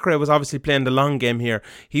time, Jacare was obviously playing the long game here.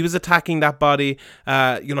 He was attacking that body.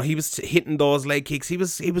 He was hitting those leg kicks. He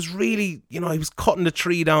was really, he was cutting the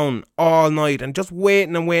tree down all night and just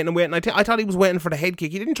waiting. I thought he was waiting for the head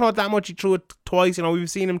kick. He didn't throw it that much. He threw it twice. We've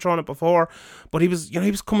seen him throwing it before, but he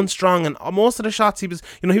was coming strong. And most of the shots he was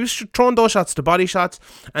throwing those shots, the body shots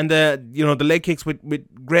and the leg kicks with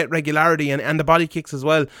great regularity and the body kicks as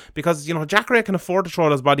well, because Jacare can afford to throw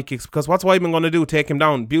those body kicks, because what's Weidman going to do? Take him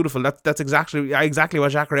down? Beautiful. That's exactly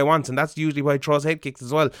what Jacare wants, and that's usually why he throws head kicks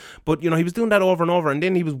as well. But he was doing that over and over, and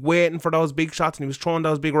then he was waiting for those big shots, and he was throwing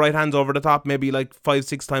those big right hands over the top, maybe like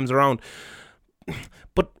 5-6 times around.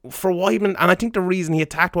 But for Weidman, and I think the reason he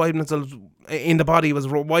attacked Weidman in the body was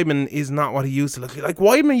Weidman is not what he used to look like.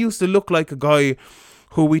 Weidman used to look like a guy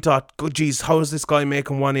who we thought, good geez, how is this guy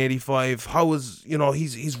making 185? How is,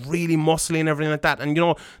 he's really muscly and everything like that. And,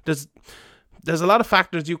 there's there's a lot of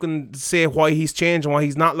factors you can say why he's changed and why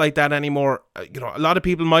he's not like that anymore. A lot of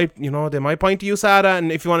people might, they might point to USADA,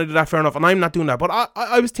 and if you want to do that, fair enough. And I'm not doing that. But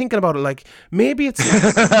I was thinking about it, like, maybe it's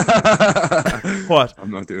what?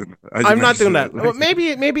 I'm not doing that. I'm not doing that. Well,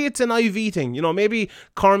 maybe it's an IV thing. Maybe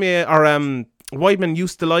Cormier or Weidman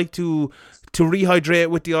used to like to rehydrate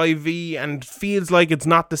with the IV and feels like it's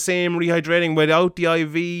not the same rehydrating without the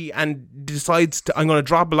IV, and decides I'm going to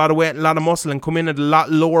drop a lot of weight, a lot of muscle, and come in at a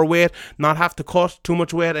lot lower weight, not have to cut too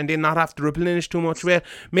much weight, and then not have to replenish too much weight.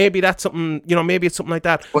 Maybe that's something, maybe it's something like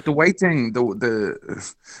that. But the weight thing,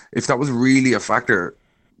 if that was really a factor,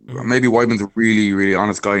 maybe Weidman's a really, really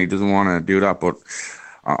honest guy. He doesn't want to do that, but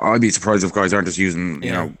I'd be surprised if guys aren't just using,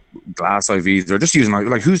 glass IVs. They're just using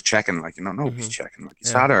like who's checking? Like, nobody's checking. Like,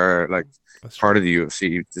 USADA or like part of the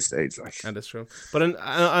UFC at this stage. Like, and that's true. But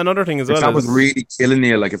another thing as well, if that was really killing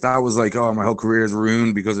you, like if that was like, oh, my whole career is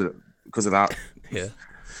ruined because of that. Yeah,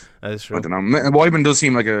 that is true. I don't know. Weidman does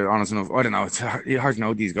seem like a honest enough. I don't know. It's hard to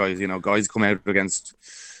know these guys. Guys come out against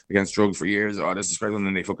drugs for years. Oh, this is great, and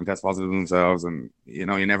then they fucking test positive themselves, and you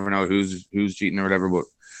never know who's cheating or whatever. But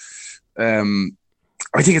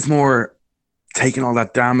I think it's more taking all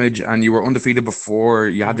that damage, and you were undefeated before.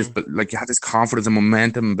 You had this, you had this confidence and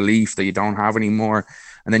momentum and belief that you don't have anymore,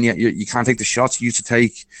 and then you can't take the shots you used to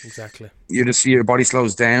take. Exactly. You just see your body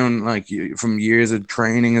slows down, from years of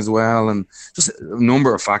training as well, and just a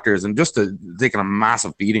number of factors, and just taking a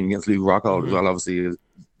massive beating against Luke Rockhold as well. Obviously,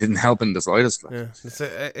 didn't help in the slightest. Yeah, that's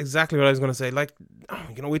exactly what I was going to say. Like,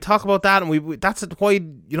 we talk about that, and we that's why,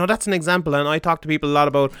 that's an example. And I talk to people a lot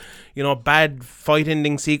about, bad fight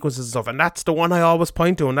ending sequences and stuff, and that's the one I always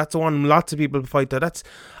point to, and that's the one lots of people fight to.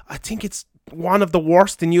 I think it's one of the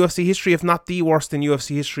worst in UFC history, if not the worst in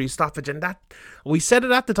UFC history, stoppage. And that, we said it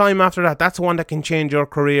at the time after that, that's one that can change your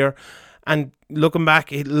career. And looking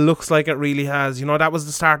back, it looks like it really has. That was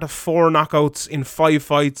the start of 4 knockouts in 5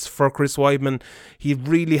 fights for Chris Weidman. He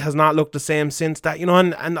really has not looked the same since that.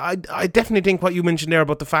 And I definitely think what you mentioned there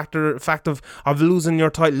about the fact of losing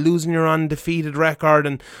your title, losing your undefeated record,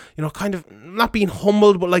 and kind of not being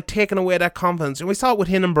humbled, but like taking away that confidence. And we saw it with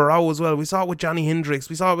Renan Barão as well. We saw it with Johnny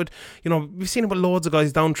Hendricks. We saw it with we've seen it with loads of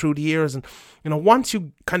guys down through the years. And once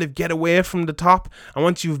you kind of get away from the top, and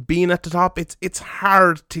once you've been at the top, it's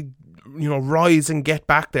hard to rise and get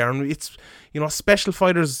back there. And it's, special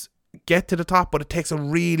fighters get to the top, but it takes a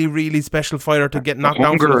really, really special fighter to get knocked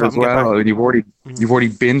down from the top as well. And you've already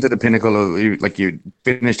been to the pinnacle of, you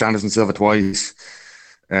finished Anderson Silva twice.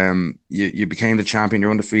 You became the champion.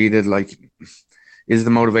 You're undefeated. Like, is the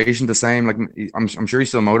motivation the same? Like, I'm sure he's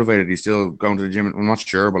still motivated. He's still going to the gym. I'm not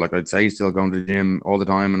sure, but I'd say he's still going to the gym all the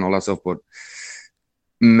time and all that stuff. But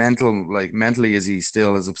mentally, is he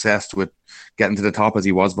still as obsessed with getting to the top as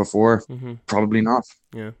he was before? Probably not.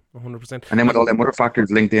 Yeah, 100%. And then with all them other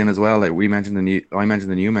factors linked in as well, like we mentioned and I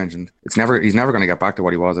mentioned and you mentioned, he's never going to get back to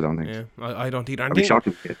what he was. I don't think. Yeah, I don't either. I'd be shocked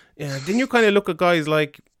if he did. Yeah, didn't you kind of look at guys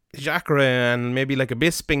like Jacare and maybe like a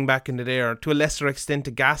Bisping back in the day, or to a lesser extent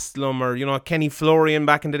a Gastelum, or Kenny Florian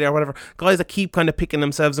back in the day, or whatever, guys that keep kind of picking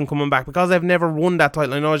themselves and coming back because they've never won that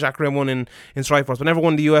title. I know Jacare won in Strikeforce, but never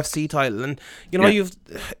won the UFC title. And it's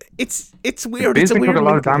weird. It's a weird took a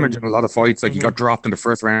lot of damage in a lot of fights. Like, he got dropped in the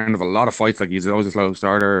first round of a lot of fights. Like, he's always a slow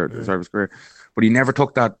starter at the start of his career, but he never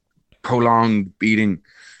took that prolonged beating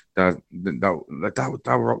that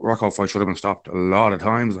Rockhold fight should have been stopped a lot of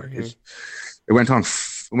times. Like, it went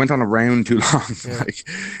on around too long. Like,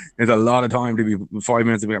 it's a lot of time to be 5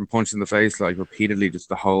 minutes of getting punched in the face, like, repeatedly, just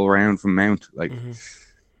the whole round from Mount. Like,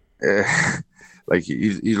 like,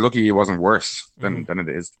 he's lucky it wasn't worse than it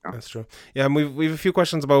is. That's true. Yeah, and we've a few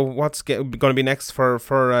questions about what's going to be next for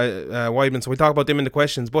Weidman, so we talk about them in the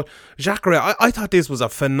questions. But Jacare, I thought this was a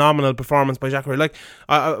phenomenal performance by Jacare. Like,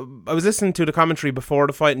 I was listening to the commentary before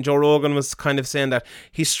the fight, and Joe Rogan was kind of saying that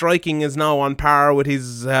his striking is now on par with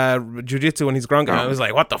his jiu-jitsu and his ground game. I was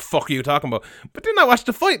like, what the fuck are you talking about? But then I watched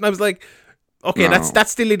the fight, and I was like, okay, no.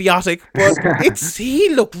 That's still idiotic, but he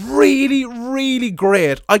looked really, really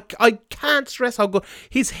great. I can't stress how good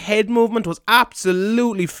his head movement was.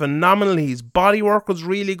 Absolutely phenomenal. His body work was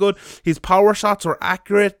really good. His power shots were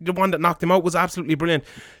accurate. The one that knocked him out was absolutely brilliant.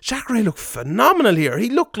 Jacare looked phenomenal here. He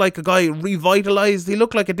looked like a guy revitalized. He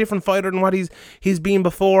looked like a different fighter than what he's been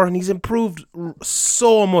before, and he's improved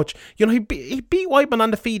so much. He beat Weidman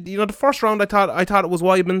on the feet. The first round I thought it was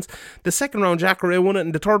Weidman's. The second round Jacare won it,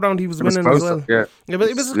 and the third round he was winning as well. Yeah, but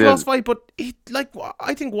it was a close fight. But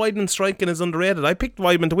I think Weidman's striking is underrated. I picked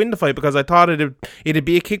Weidman to win the fight because I thought it'd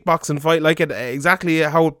be a kickboxing fight, like it exactly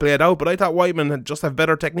how it played out. But I thought Weidman had just have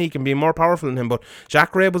better technique and be more powerful than him. But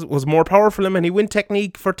Jacare was more powerful than him, and he went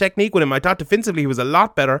technique for technique with him. I thought defensively he was a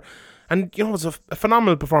lot better. And it was a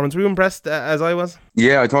phenomenal performance. Were you impressed as I was?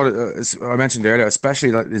 Yeah, I thought I mentioned earlier,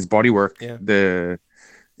 especially that his body work. Yeah. There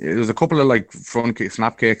was a couple of like front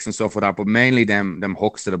snap kicks and stuff like that, but mainly them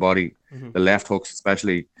hooks to the body, the left hooks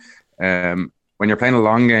especially. When you're playing a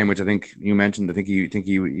long game, which I think you mentioned, I think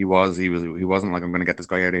he wasn't like, I'm going to get this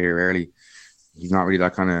guy out of here early. He's not really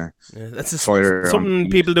that kind of that's fighter. Something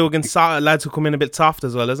people do against lads who come in a bit soft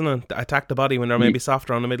as well, isn't it? Attack the body when they're maybe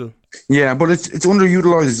softer on the middle. Yeah, but it's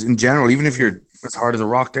underutilized in general. Even if you're as hard as a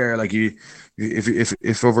rock there, like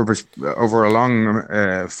if over a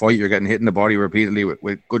long fight you're getting hit in the body repeatedly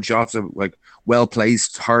with good shots, of like well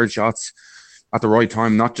placed hard shots at the right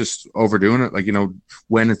time, not just overdoing it. Like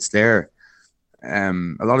when it's there. A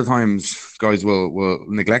lot of times guys will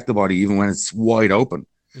neglect the body even when it's wide open.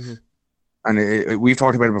 And we've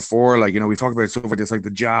talked about it before, like we've talked about stuff like this, like the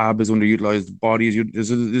jab is underutilized, the body is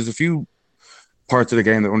there's a few parts of the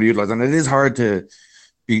game that are underutilized, and it is hard to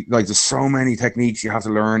be like, there's so many techniques you have to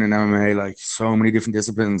learn in MMA, like so many different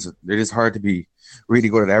disciplines. It is hard to be really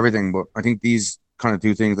good at everything, but I think these kind of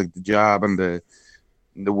two things, like the jab and the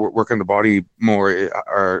work on the body more,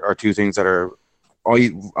 are two things that are,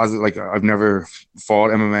 I've never fought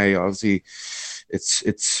MMA. Obviously,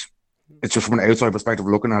 it's just from an outside perspective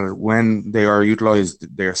looking at it. When they are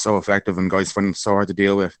utilized, they are so effective, and guys find them so hard to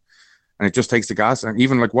deal with. And it just takes the gas. And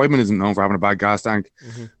even like Weidman isn't known for having a bad gas tank,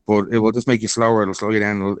 but it will just make you slower. It'll slow you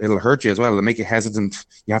down. It'll hurt you as well. It'll make you hesitant.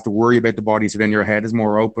 You have to worry about the body, so then your head is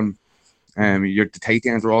more open. The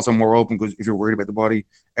takedowns are also more open, because if you're worried about the body,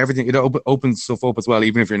 everything, it opens stuff up as well,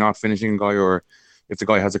 even if you're not finishing a guy, or if the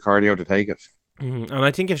guy has the cardio to take it. And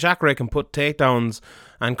I think if Jacare can put takedowns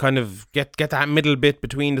and kind of get that middle bit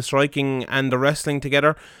between the striking and the wrestling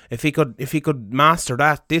together, if he could master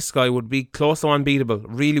that, this guy would be close to unbeatable.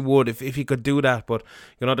 Really would, if he could do that. But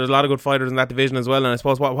there's a lot of good fighters in that division as well, and I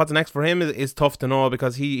suppose what's next for him is tough to know,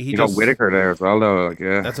 because he got Whitaker there as well, though. Like,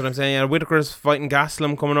 yeah, that's what I'm saying. Yeah, Whitaker's fighting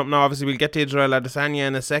Gastelum coming up now. Obviously, we'll get to Israel Adesanya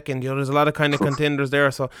in a second. There's a lot of kind of contenders there,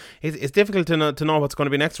 so it's difficult to know what's going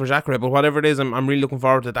to be next for Jacare. But whatever it is, I'm really looking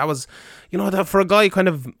forward to it. That was, that for a guy kind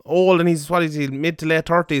of old, and he's mid to late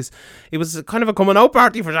 30s, it was kind of a coming out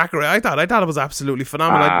party for Jacare. I thought it was absolutely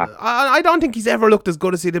phenomenal. I don't think he's ever looked as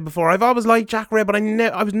good as he did before. I've always liked Jacare, but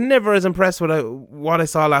I was never as impressed with what I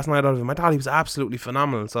saw last night out of him. I thought he was absolutely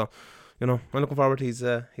phenomenal. So I'm looking forward to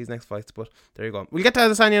his next fights. But there you go. We'll get to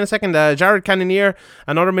Adesanya in a second. Jared Cannonier,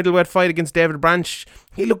 another middleweight fight against David Branch.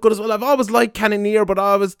 He looked good as well. I've always liked Cannonier, but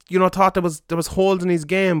I always thought there was holes in his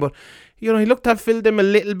game. But he looked to have filled him a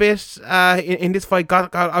little bit in this fight.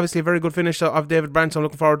 Got obviously a very good finish of David Branch. So I'm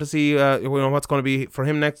looking forward to see what's going to be for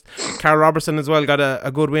him next. Carl Robertson as well got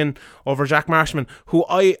a good win over Jack Marshman, who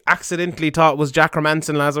I accidentally thought was Jack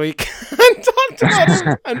Hermanson last week.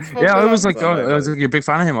 Yeah, I was like, you're a big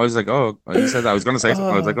fan of him. I was like, you said that. I was going to say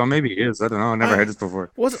something. I was like, maybe he is. I don't know. I never heard this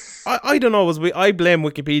before. I don't know. I blame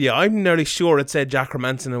Wikipedia. I'm nearly sure it said Jack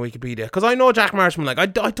Hermanson in Wikipedia, because I know Jack Marshman. Like I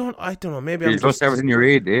don't know. Maybe I'm just everything you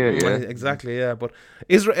read. Yeah. Exactly. Yeah, but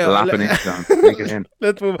Israel.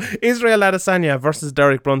 Let's move. Israel Adesanya versus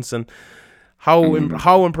Derek Brunson.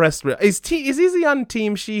 How impressed is he on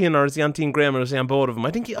Team Sheehan, or is he on Team Graham, or is he on both of them?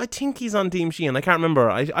 I think he's on Team Sheehan. I can't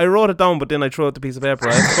remember. I wrote it down, but then I threw out the piece of paper.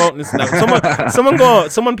 I have to go out and listen to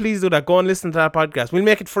that. Someone please do that. Go and listen to that podcast. We'll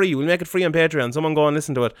make it free. We'll make it free on Patreon. Someone go and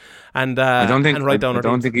listen to it and write down. I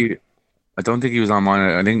don't think he was on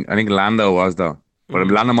mine. I think Lando was, though. But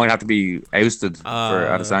Lando might have to be ousted for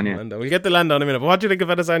Adesanya. Lando. We'll get to Lando in a minute. But what do you think of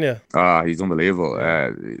Adesanya? He's unbelievable.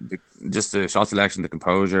 Just the shot selection, the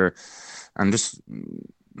composure, and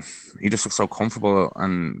he just looks so comfortable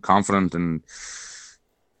and confident, and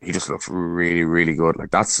he just looks really, really good.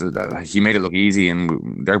 Like he made it look easy.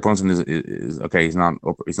 And Derek Brunson is okay. He's not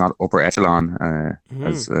upper echelon,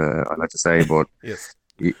 as I like to say, but yes.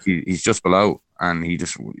 He's just below, and he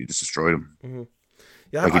just destroyed him.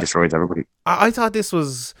 Yeah, he destroys everybody. I thought this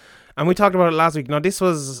was, and we talked about it last week. Now, this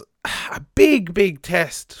was a big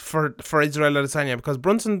test for Israel Adesanya, because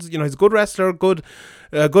Brunson's, he's a good wrestler, good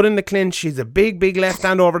in the clinch. He's a big left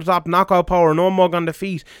hand over the top, knockout power, no mug on the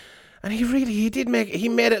feet, and he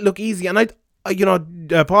made it look easy. And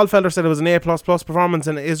Paul Felder said it was an A++ performance,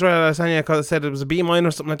 and Israel Adesanya said it was a B-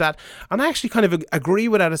 or something like that. And I actually kind of agree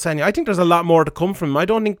with Adesanya. I think there's a lot more to come from him. I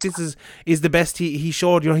don't think this is the best he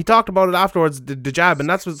showed. He talked about it afterwards, the jab, and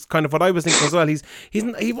that's kind of what I was thinking as well.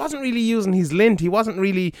 He wasn't really using his lint. He wasn't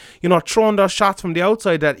really throwing those shots from the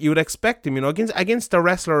outside that you would expect him. Against a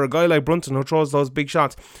wrestler, a guy like Brunson who throws those big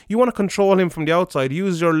shots, you want to control him from the outside.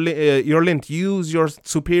 Use your lint. Use your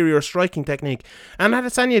superior striking technique. And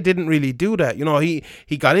Adesanya didn't really do that.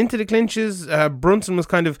 He got into the clinches. Brunson was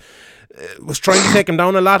kind of was trying to take him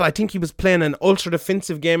down a lot. I think he was playing an ultra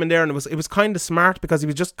defensive game in there, and it was kind of smart because he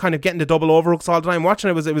was just kind of getting the double overhooks all the time. Watching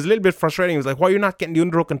it was a little bit frustrating. He was like, why are you not getting the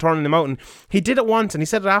underhook and turning him out? And he did it once, and he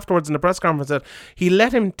said it afterwards in the press conference that he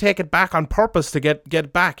let him take it back on purpose to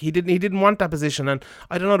get back. He didn't want that position, and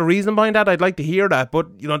I don't know the reason behind that. I'd like to hear that,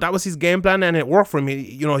 but that was his game plan, and it worked for him.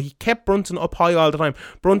 He kept Brunson up high all the time.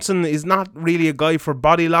 Brunson is not really a guy for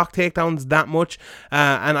body lock takedowns that much,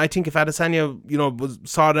 and I think if Adesanya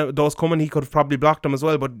saw those coming, he could have probably blocked them as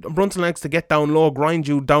well. But Brunson likes to get down low, grind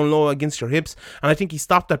you down low against your hips, and I think he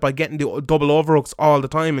stopped that by getting the double overhooks all the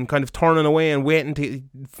time and kind of turning away and waiting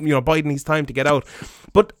to biding his time to get out.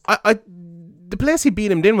 But the place he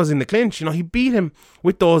beat him then was in the clinch. He beat him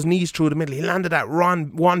with those knees through the middle. He landed that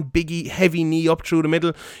one biggie heavy knee up through the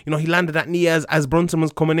middle. He landed that knee as Brunson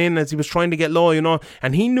was coming in, as he was trying to get low,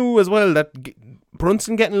 and he knew as well that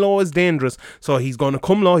Brunson getting low is dangerous, so he's going to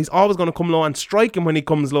come low. He's always going to come low and strike him when he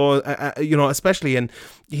comes low, especially. And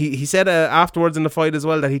he said afterwards in the fight as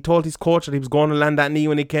well that he told his coach that he was going to land that knee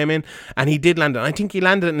when he came in, and he did land it. I think he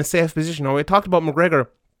landed it in a safe position. We talked about McGregor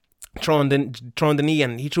throwing the knee,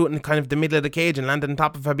 and he threw it in kind of the middle of the cage and landed on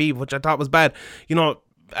top of Khabib, which I thought was bad.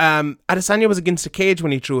 Adesanya was against the cage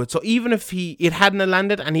when he threw it, so even if it hadn't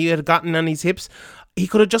landed and he had gotten on his hips, he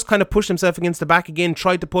could have just kind of pushed himself against the back again,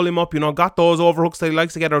 tried to pull him up, got those overhooks that he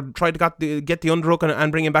likes to get, or tried to get the underhook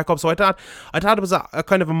and bring him back up. So I thought it was a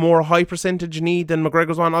kind of a more high percentage knee than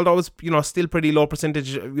McGregor's one, although it was still pretty low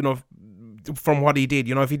percentage, from what he did.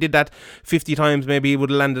 If he did that 50 times, maybe he would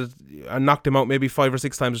have landed and knocked him out maybe 5 or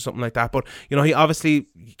 6 times or something like that. But he obviously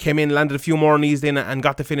came in, landed a few more knees in, and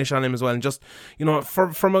got the finish on him as well. And just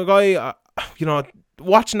from a guy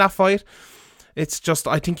watching that fight, it's just,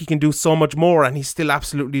 I think he can do so much more, and he still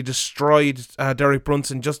absolutely destroyed Derek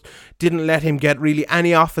Brunson. Just didn't let him get really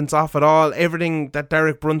any offense off at all. Everything that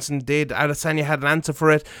Derek Brunson did, Adesanya had an answer for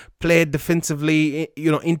it, played defensively,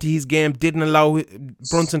 into his game, didn't allow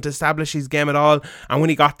Brunson to establish his game at all. And when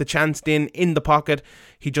he got the chance in the pocket,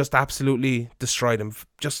 he just absolutely destroyed him.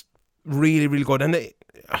 Just really, really good. And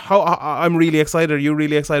I'm really excited. Are you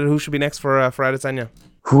really excited? Who should be next for Adesanya?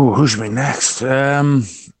 Who should be next?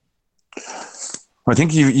 I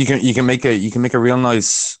think you can make a real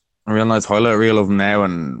nice highlight reel of him now,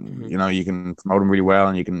 and you can promote him really well,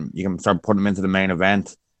 and you can start putting him into the main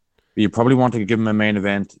event. But you probably want to give him a main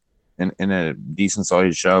event in a decent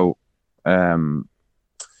sized show. Look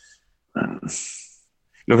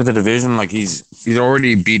at the division; like he's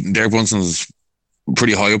already beaten Derek Brunson's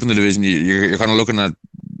pretty high up in the division. You're kind of looking at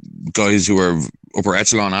guys who are upper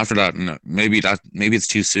echelon after that, and maybe it's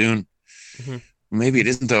too soon. Mm-hmm. Maybe it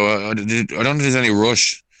isn't though. I don't think there's any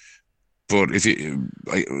rush. But if you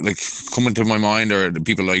like coming to my mind are the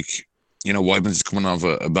people like Weidman's is coming off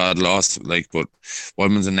a bad loss, but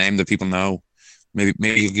Weidman's a name that people know. Maybe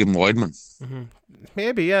you could give him Weidman. Mm-hmm.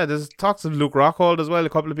 Maybe, yeah. There's talks of Luke Rockhold as well. A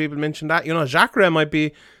couple of people mentioned that. Jacare might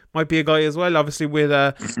be a guy as well. Obviously with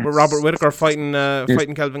Robert Whittaker fighting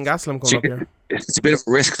Kelvin Gastelum coming up here. It's a bit of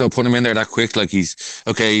a risk though, putting him in there that quick. Like he's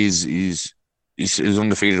undefeated.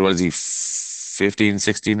 What is he? 15,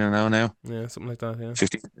 16 now? Yeah, something like that, yeah.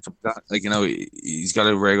 15, something like that. He's got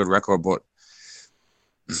a very good record, but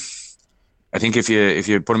I think if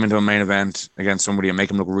you put him into a main event against somebody and make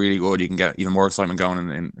him look really good, you can get even more excitement going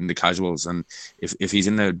in the casuals. And if he's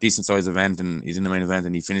in a decent sized event and he's in the main event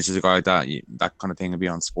and he finishes a guy like that, that kind of thing will be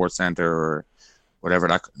on SportsCenter or whatever.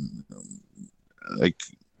 That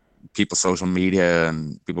people's social media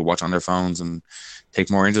and people watch on their phones and take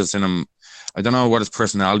more interest in him. I don't know what his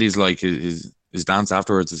personality is like. His dance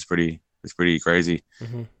afterwards is pretty crazy.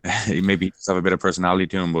 Mm-hmm. He maybe does have a bit of personality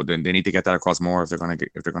to him, but they need to get that across more if they're gonna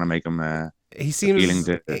make him. He seems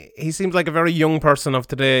like a very young person of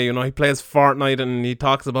today. He plays Fortnite and he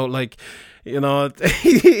talks about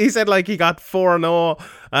he said he got 4-0.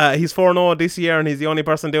 He's 4-0 this year and he's the only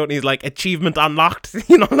person doing it. And he's like achievement unlocked.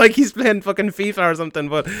 He's playing fucking FIFA or something.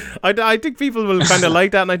 But I think people will kind of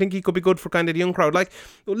like that, and I think he could be good for kind of the young crowd.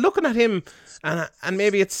 Looking at him, and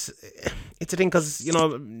maybe it's a thing because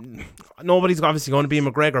nobody's obviously going to be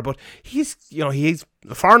McGregor, but he's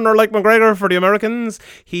a foreigner like McGregor for the Americans.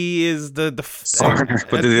 He is the foreigner,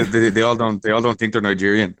 but they all don't think they're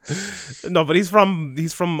Nigerian. No, but he's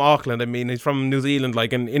from Auckland. I mean, he's from New Zealand.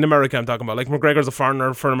 In America, I'm talking about. McGregor's a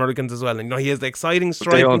foreigner for Americans as well. And he has the exciting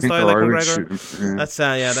striking style like McGregor. Yeah.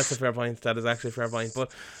 That's a fair point. That is actually a fair point.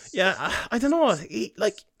 But yeah, I don't know.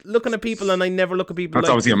 Looking at people, and I never look at people. That's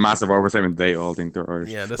obviously a massive overstatement. They all think they're Irish.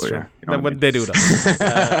 Yeah, that's true. They do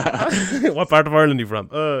that. What part of Ireland are you from?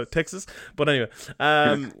 Texas. But anyway,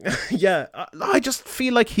 yeah, I just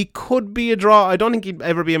feel like he could be a draw. I don't think he'd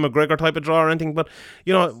ever be a McGregor type of draw or anything, but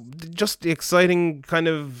just the exciting kind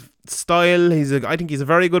of style. I think he's a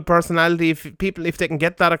very good personality. If they can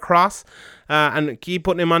get that across, and keep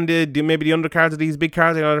putting him on maybe the undercards of these big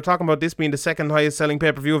cards. You know, they're talking about this being the second highest selling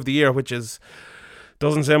pay-per-view of the year, which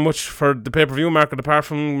doesn't say much for the pay-per-view market apart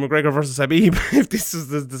from McGregor versus Habib. If this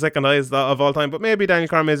is the second highest of all time, but maybe Daniel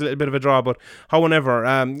Cormier is a little bit of a draw. But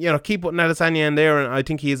however, keep putting Adesanya in there, and I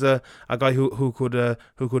think he's a guy who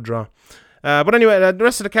could draw. But anyway, the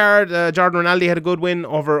rest of the card, Jordan Rinaldi had a good win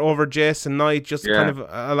over Jason Knight. Just kind of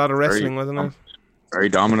a lot of wrestling, wasn't it? Very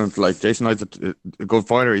dominant. Like, Jason Knight's a good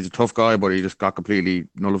fighter. He's a tough guy, but he just got completely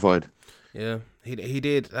nullified. Yeah, he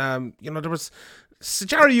did. There was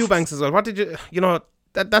Sijara Eubanks as well. What did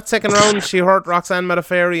that second round, she hurt Roxanne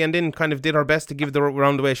Modafferi and then kind of did her best to give the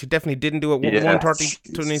round away. She definitely didn't do it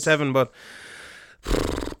 130-27, but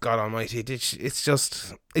God almighty,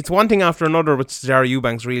 it's one thing after another with Sijara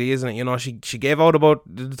Eubanks, really, isn't it? You know, she gave out about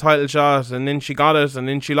the title shot, and then she got it, and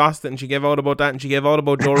then she lost it, and she gave out about that, and she gave out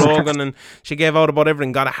about Joe Rogan, and she gave out about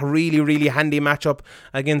everything. Got a really, really handy matchup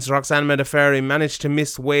against Roxanne Modafferi, managed to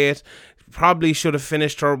miss weight. Probably should have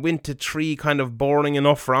finished her, went to 3 kind of boring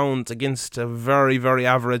enough rounds against a very, very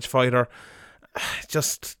average fighter.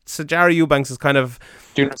 Just Sijara Eubanks is kind of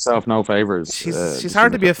doing herself no favours. She's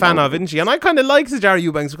hard to be a fan of, isn't she? And I kind of like Sijara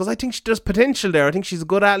Eubanks because I think there's potential there. I think she's a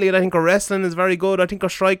good athlete. I think her wrestling is very good. I think her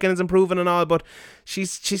striking is improving and all, but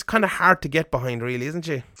she's kind of hard to get behind, really, isn't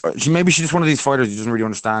she? Maybe she's just one of these fighters who doesn't really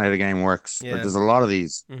understand how the game works. Yeah. Like, there's a lot of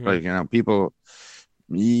these. People,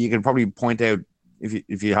 you can probably point out,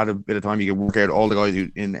 if you had a bit of time, you could work out all the guys who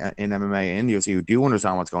in MMA and UFC who do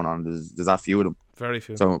understand what's going on. There's that few of them. Very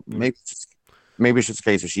few. So maybe it's just a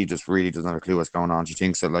case of she just really doesn't have a clue what's going on. She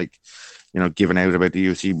thinks that, like, giving out about the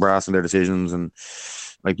UFC brass and their decisions and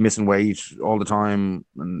like missing weight all the time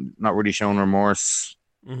and not really showing remorse,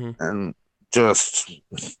 and you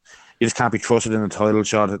just can't be trusted in a title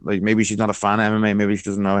shot. Like, maybe she's not a fan of MMA. Maybe she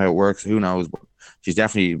doesn't know how it works. Who knows? But she's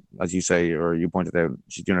definitely, as you say, or you pointed out,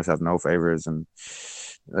 she's doing herself no favors. And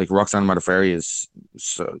like Roxanne Modafferi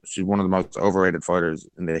she's one of the most overrated fighters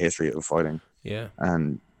in the history of fighting. Yeah.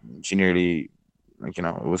 And she nearly,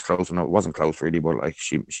 it was close. No, it wasn't close really, but like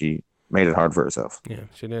she made it hard for herself. Yeah,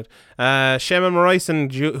 she did. Shayman Moraes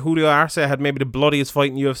and Julio Arce had maybe the bloodiest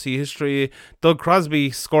fight in UFC history. Doug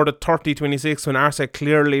Crosby scored a 30-26 when Arce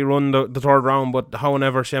clearly won the third round, but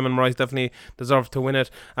however, Shayman Moraes definitely deserved to win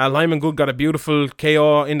it. Lyman Good got a beautiful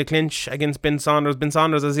KO in the clinch against Ben Saunders. Ben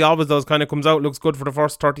Saunders, as he always does, kind of comes out, looks good for the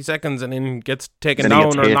first 30 seconds and then gets taken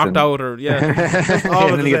down or knocked out. Or and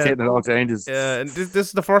then he gets hit and it all changes. Yeah, and this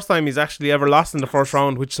is the first time he's actually ever lost in the first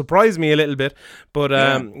round, which surprised me a little bit. But,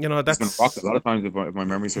 that's... He's been rocked a lot of times if my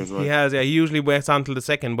memory serves right. He has, yeah. He usually waits until the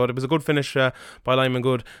second, but it was a good finish by Lyman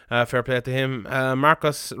Good. Fair play to him.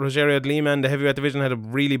 Marcos Rogerio de Lima in the heavyweight division had a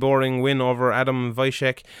really boring win over Adam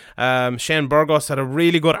Wyshek. Shane Burgos had a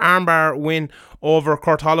really good armbar win over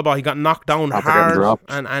Kurt Hollabaugh. He got knocked down hard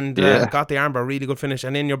and got the armbar. Really good finish.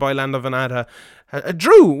 And then your boy Lando Venata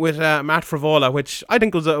drew with Matt Frivola, which I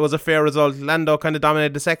think was a fair result. Lando kind of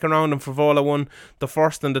dominated the second round and Frivola won the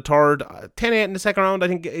first and the third. 10-8 in the second round I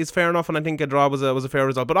think is fair enough, and I think a draw was a fair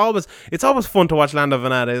result. But it's always fun to watch Lando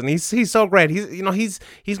Venata, and he's so great.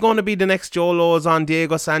 He's going to be the next Joe Lozon,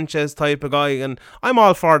 Diego Sanchez type of guy, and I'm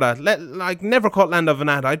all for that. Never cut Lando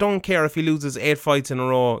Venata. I don't care if he loses 8 fights in a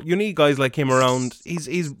row. You need guys like him around.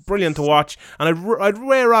 He's brilliant to watch, and I'd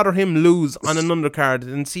way rather him lose on an undercard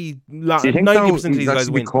than see 90% of these guys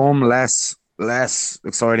win. Become less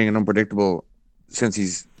exciting and unpredictable since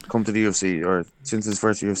he's come to the UFC, or since his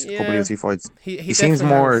first couple of UFC fights. He seems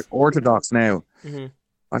more orthodox now. Mm-hmm.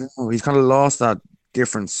 I don't know. He's kind of lost that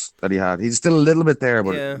difference that he had. He's still a little bit there,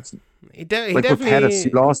 but he like with Pettis, he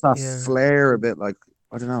lost that flair a bit. Like,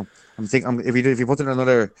 I don't know. I'm thinking if he puts in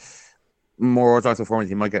another more orthodox performance,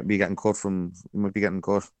 he might be getting cut. He might be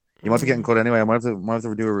getting cut anyway. I might have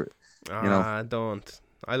to do don't.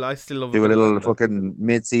 I still love do a little fucking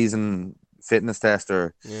mid-season fitness test,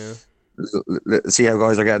 or see how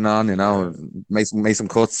guys are getting on. Make some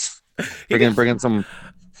cuts. Bring in some.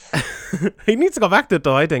 He needs to go back to it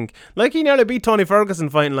though, I think. Like, he nearly beat Tony Ferguson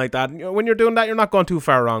fighting like that. When you're doing that, you're not going too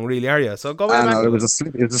far wrong, really, are you? So go back. It was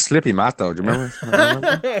a slippy mat though. Do you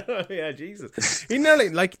remember? Yeah, Jesus. He nearly,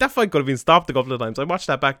 like, that fight could have been stopped a couple of times. I watched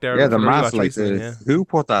that back there. Yeah, the mat, like, who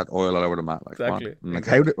put that oil all over the mat? Like, exactly.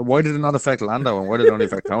 Like, why did it not affect Lando, and why did it only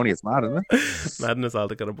affect Tony? It's mad, isn't it? Madness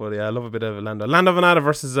altogether, buddy. I love a bit of Lando Venata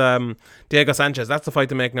versus Diego Sanchez. That's the fight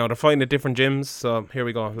to make now. They're fighting at different gyms, so here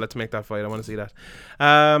we go. Let's make that fight. I want to see that.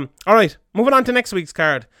 All right, moving on to next week's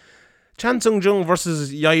card. Chan Sung Jung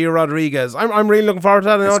versus Yair Rodriguez. I'm really looking forward to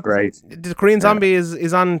that. It's great. The Korean Zombie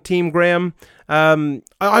is on Team Graham.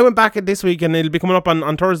 I went back this week, and it'll be coming up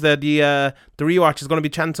on Thursday. The rewatch is going to be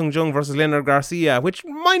Chan Sung Jung versus Leonard Garcia, which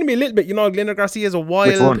reminded me a little bit. Leonard Garcia is a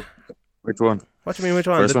wild. Which one? What do you mean? Which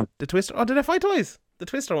one? First one. The Twister. Oh, did I fight twice? The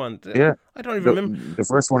Twister one. Yeah. I don't even remember. The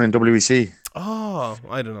first one in WEC. Oh,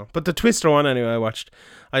 I don't know. But the Twister one, anyway, I watched.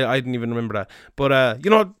 I didn't even remember that. But,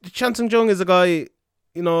 Chan Sung Jung is a guy,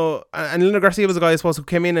 and Leonard Garcia was a guy, I suppose, who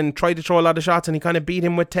came in and tried to throw a lot of shots, and he kind of beat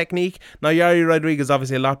him with technique. Now, Yair Rodriguez is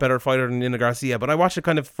obviously a lot better fighter than Leonard Garcia, but I watched it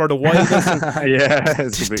kind of for the wildness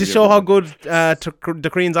to show how good the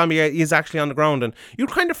Korean Zombie is actually on the ground. And you'd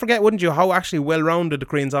kind of forget, wouldn't you, how actually well-rounded the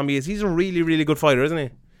Korean Zombie is. He's a really, really good fighter, isn't he?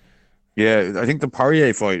 Yeah, I think the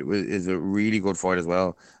Poirier fight is a really good fight as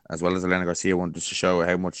well as the Leonard Garcia one, just to show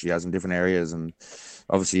how much he has in different areas. And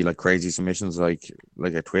obviously, like crazy submissions, like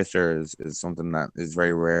a twister is something that is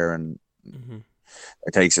very rare, and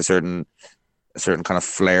it takes a certain kind of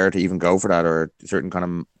flair to even go for that, or a certain kind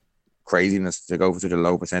of craziness to go for such a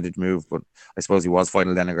low percentage move. But I suppose he was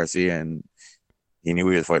fighting Leonard Garcia, and he knew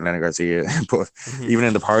he was fighting Leonard Garcia. But even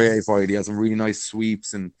in the Poirier fight, he has some really nice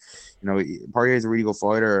sweeps, and Poirier is a really good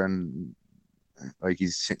fighter, and like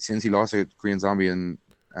since he lost to Korean Zombie and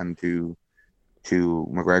to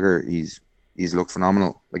McGregor, he's looked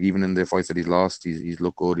phenomenal. Like even in the fights that he's lost, he's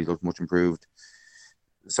looked good. He's looked much improved.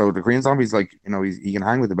 So the Korean Zombie's like, he can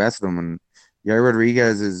hang with the best of them, and Yair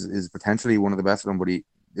Rodriguez is potentially one of the best of them. But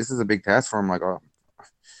this is a big test for him. Like,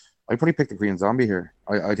 I probably picked the Korean Zombie here.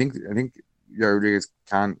 I think Yair Rodriguez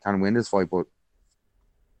can win this fight, but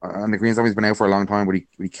and the Korean Zombie's been out for a long time, but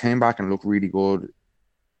he came back and looked really good.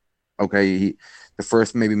 Okay, the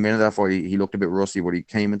first maybe minute of that fight, he looked a bit rusty, but he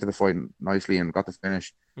came into the fight nicely and got the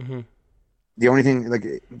finish. The only thing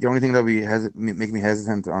that make me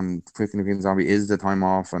hesitant on picking the Korean Zombie is the time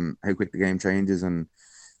off and how quick the game changes. And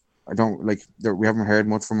I don't we haven't heard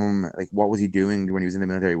much from him. Like, what was he doing when he was in the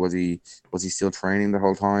military? Was he still training the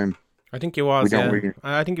whole time? I think he was. Yeah.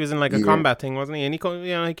 I think he was in like a combat thing, wasn't he? And he came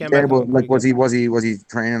back. Yeah, but like, was he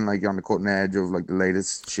training like on the cutting edge of like the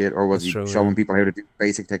latest shit, or was he showing people how to do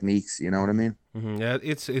basic techniques? You know what I mean? Yeah,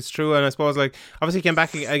 it's true. And I suppose, like, obviously he came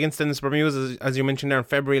back against Dennis Bermudez, as you mentioned there, in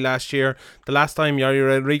February last year. The last time Yair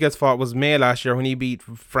Rodriguez fought was May last year, when he beat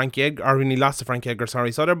Frankie Edgar, or when he lost to Frankie Edgar,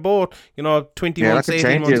 sorry. So they're both, 20 months,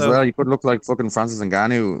 18 months as well. You could look like fucking Francis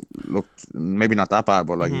Ngannou. Looked maybe not that bad,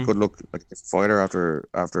 but like he could look like a fighter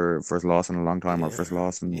after first loss in a long time, or first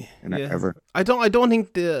loss in ever. I don't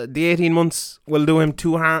think the 18 months will do him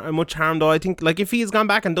much harm, though. I think, like, if he's gone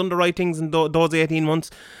back and done the right things in those 18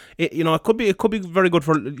 months, it could be very good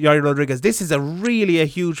for Yair Rodriguez. This is a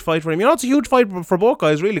huge fight for him. It's a huge fight for both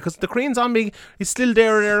guys, really, because the Korean Zombie is still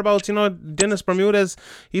there or thereabouts. Dennis Bermudez,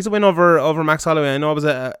 he's a win over Max Holloway. I know it was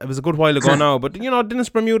a good while ago now, but Dennis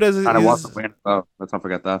Bermudez is, and it was a win. Oh, let's not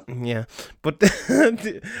forget that. Yeah, but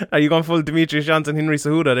are you going full Demetrius Johnson, Henry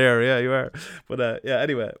Cejudo there? Yeah, you are. But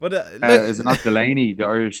anyway, but is it not Delaney, the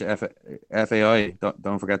Irish FAI?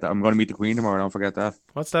 Don't forget that. I'm going to meet the Queen tomorrow. Don't forget that.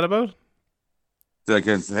 What's that about? Like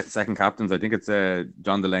second captains, I think it's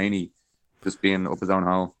John Delaney just being up his own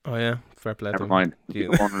hole. Oh yeah, fair play. Never mind. You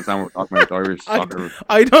don't understand what we're talking about. Irish soccer.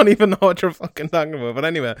 I don't even know what you're fucking talking about. But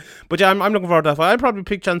anyway, I'm looking forward to that fight. I'd probably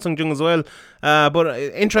pick Chan Sung Jung as well. But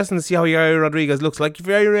interesting to see how Yair Rodriguez looks. Like, if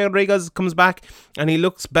Yair Rodriguez comes back and he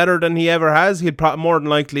looks better than he ever has, he'd more than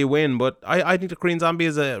likely win. But I think the Korean Zombie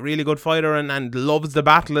is a really good fighter, and loves the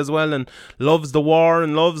battle as well, and loves the war,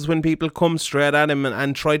 and loves when people come straight at him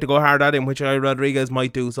and try to go hard at him, which Yair Rodriguez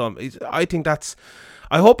might do. So I think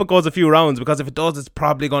I hope it goes a few rounds, because if it does, it's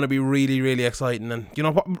probably going to be really, really exciting. And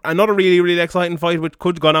another really, really exciting fight which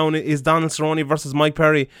could go down is Donald Cerrone versus Mike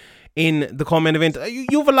Perry in the co-main event.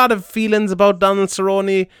 You have a lot of feelings about Donald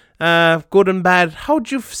Cerrone, good and bad. How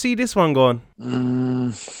do you see this one going?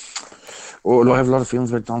 I have a lot of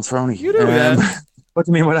feelings about Donald Cerrone. You do, yeah. What do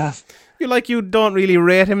you mean by that? You don't really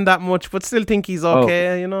rate him that much, but still think he's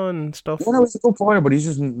okay, and stuff. Yeah, no, he's a good fighter, but he's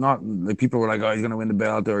just not. Like, people were like, "Oh, he's gonna win the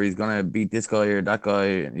belt, or he's gonna beat this guy or that guy,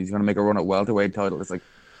 and he's gonna make a run at welterweight title." It's like,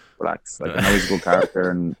 relax. Like, I know he's a good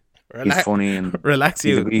character and he's funny and relax.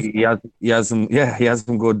 He has some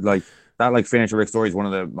good, like, that, like, finish of Rick Story is one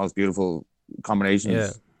of the most beautiful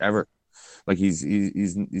combinations ever. Like, he's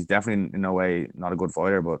definitely in no way not a good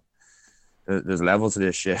fighter, but there's levels to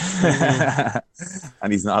this shit.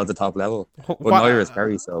 And he's not at the top level, but neither is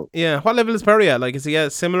Perry. So what level is Perry at? Like, is he at a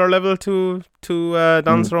similar level to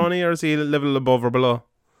Don Cerrone, or is he a level above or below?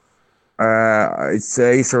 I'd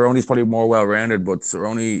say Cerrone's probably more well-rounded, but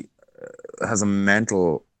Cerrone has a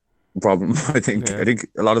mental problem. I think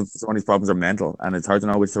a lot of Cerrone's problems are mental, and it's hard to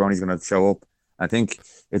know which Cerrone's going to show up I think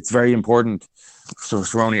it's very important for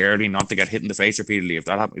Cerrone early not to get hit in the face repeatedly. If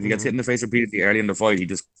that happens, if he gets hit in the face repeatedly early in the fight, he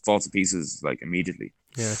just falls to pieces like immediately.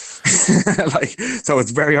 Yeah. Like, so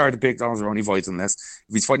it's very hard to pick Donald Cerrone fights unless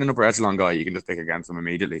if he's fighting an upper echelon guy, you can just pick against him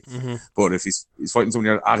immediately. But if he's fighting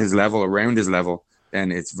somebody at his level, around his level,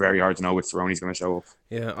 then it's very hard to know which Cerrone's going to show up.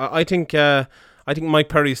 Yeah, I think Mike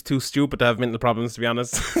Perry's too stupid to have mental problems, to be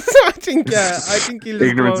honest. I think he'll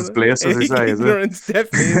ignorance is bliss, as they say. Ignorance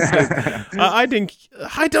definitely is bliss.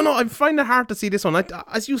 I don't know. I find it hard to see this one.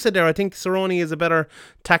 As you said there, I think Cerrone is a better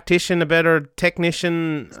tactician, a better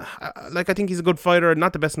technician. I think he's a good fighter,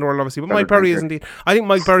 not the best in the world, obviously. But Mike Perry isn't. I think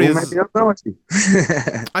Mike Perry is.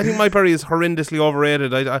 I think Mike Perry is horrendously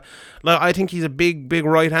overrated. I think he's a big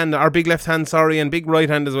right hand, or big left hand, sorry, and big right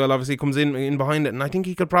hand as well. Obviously, comes in behind it, and I think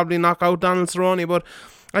he could probably knock out Donald Cerrone. But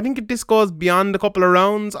I think if this goes beyond a couple of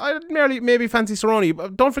rounds, I'd maybe fancy Cerrone.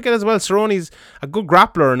 But don't forget as well, Cerrone's a good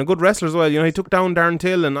grappler and a good wrestler as well. You know, he took down Darren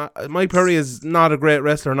Till, and Mike Perry is not a great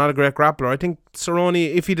wrestler, not a great grappler. I think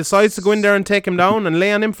Cerrone, if he decides to go in there and take him down and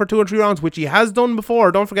lay on him for 2 or 3 rounds, which he has done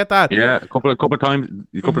before, don't forget that. Yeah, a couple of times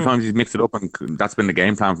he's mixed it up, and that's been the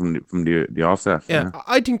game plan from the offset. Yeah,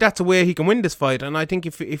 I think that's a way he can win this fight, and I think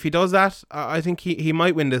if he does that, I think he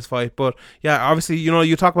might win this fight. But yeah, obviously, you know,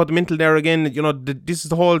 you talk about the mental there again. You know, this is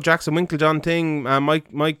the whole Jackson Winklejohn thing.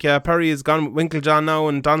 Mike Perry has gone with Winklejohn now,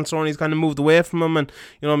 and Donald Cerrone's kind of moved away from him, and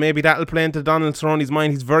you know, maybe that'll play into Donald Cerrone's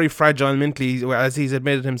mind. He's very fragile mentally, as he's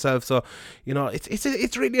admitted himself. So you know,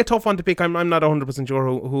 it's really a tough one to pick. I'm not 100% sure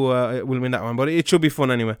who will win that one, but it should be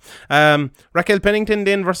fun anyway. Raquel Pennington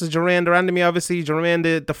then versus Jermaine Durandamy. Obviously,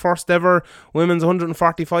 Jermaine the first ever women's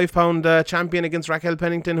 145 pound champion against Raquel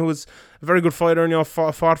Pennington, who is a very good fighter and, you know,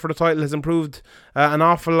 fought for the title, has improved an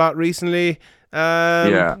awful lot recently.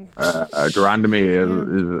 Durandamy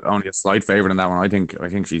is only a slight favourite in that one. I think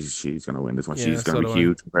she's going to win this one. Yeah, she's going to be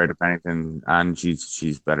huge compared to Pennington, and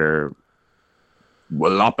she's better, a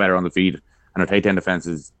lot better on the feet, and her takedown defense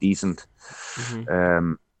is decent.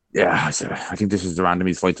 I think this is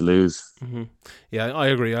Durandamy's fight to lose. Yeah, I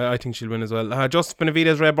agree. I think she'll win as well. Joseph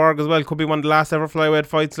Benavidez, Ray Borg as well. Could be one of the last ever flyweight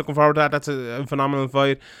fights. Looking forward to that. That's a phenomenal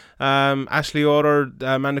fight. Ashley Oder,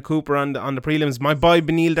 Amanda Cooper on the prelims. My boy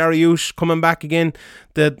Beneil Dariush coming back again.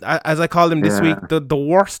 As I called him this week, the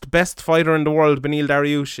worst, best fighter in the world, Beneil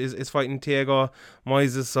Dariush, is fighting Thiago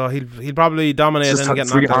Moises. So he'll probably dominate and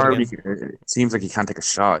get knocked out again. It seems like he can't take a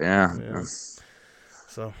shot. Yeah.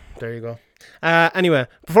 So there you go. Anyway,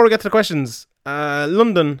 before we get to the questions,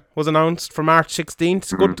 London was announced for March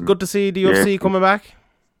 16th. Good to see the UFC coming back.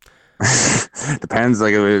 Depends.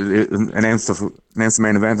 Like it announced the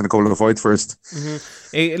main event and a couple of the fights first.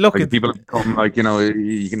 Look, like people come, like, you know,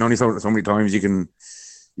 you can only so many times you can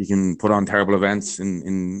put on terrible events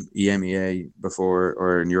in EMEA before,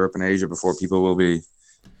 or in Europe and Asia before people will be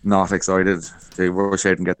not excited. They rush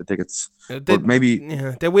out and get the tickets. But maybe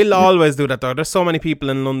they will always do that though. There's so many people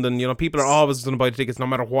in London. You know, people are always going to buy the tickets no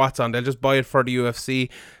matter what's on. They'll just buy it for the UFC.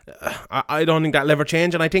 I don't think that'll ever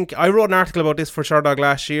change. And I think I wrote an article about this for Sherdog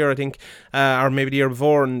last year, I think, or maybe the year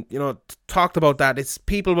before, and you know, talked about that. It's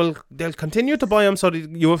they'll continue to buy them, so the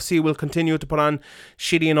UFC will continue to put on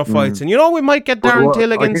shitty enough fights. And you know, we might get Darren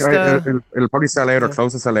Till against. It'll probably sell out or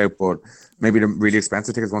close to sell out, but maybe the really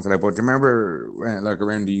expensive tickets won't sell out. But do you remember like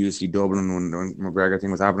around the UFC Dublin when McGregor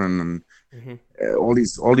thing was happening, and all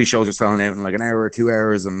these shows are selling out in like an hour or 2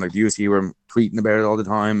 hours, and like the UFC were tweeting about it all the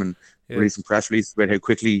time and releasing press releases about how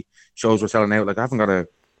quickly shows were selling out. Like, I haven't got an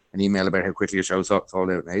email about how quickly a show sold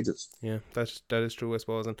out in ages. Yeah, that is true, I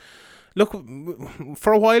suppose. And look,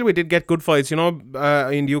 for a while we did get good fights, you know,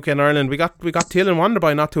 in the UK and Ireland. We got Till and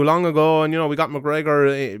Wonderboy not too long ago, and you know, we got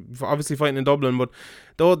McGregor obviously fighting in Dublin, but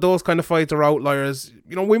those kind of fights are outliers.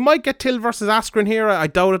 You know, we might get Till versus Askren here. I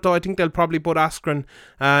doubt it though. I think they'll probably put Askren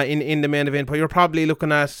in the main event, but you're probably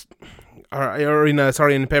looking at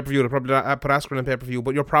in pay-per-view. They'll probably put Askren in pay-per-view,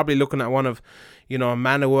 but you're probably looking at one of, you know,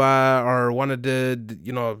 Manua or one of the,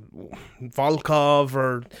 you know, Volkov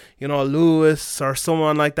or, you know, Lewis or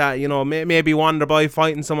someone like that. You know, maybe Wonderboy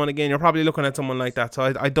fighting someone again. You're probably looking at someone like that.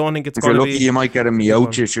 So I don't think it's going to be. If you're lucky, you might get a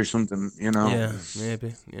Miocic or something. You know. Yeah,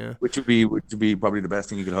 maybe. Yeah. Which would be probably the best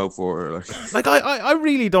thing you could hope for. Like I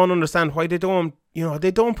really don't understand why they don't. You know,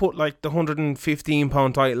 they don't put like the 115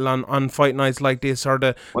 pound title on fight nights like this, or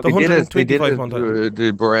the 125 pound title.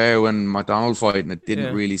 The Barrett and McDonald fight, and it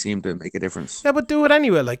didn't really seem to make a difference. Yeah, but do it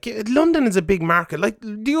anyway. Like, London is a big market. Like,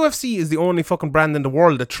 the UFC is the only fucking brand in the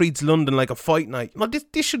world that treats London like a fight night. Well,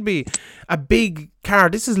 this should be a big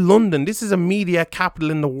card. This is London. This is a media capital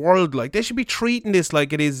in the world. Like, they should be treating this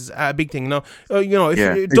like it is a big thing. Now,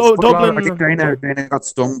 if Dublin. I think Dana got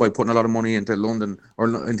stung by putting a lot of money into London or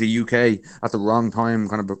into UK at the wrong time,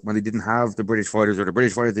 kind of when they didn't have the British fighters, or the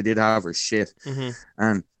British fighters they did have are shit.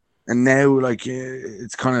 And now, like,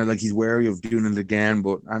 it's kind of like he's wary of doing it again.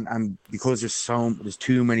 But and because there's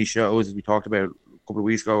too many shows, as we talked about a couple of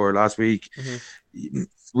weeks ago or last week,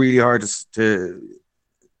 it's really hard to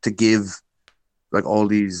give like all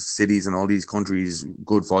these cities and all these countries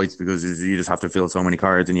good fights, because you just have to fill so many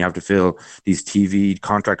cards, and you have to fill these TV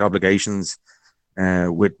contract obligations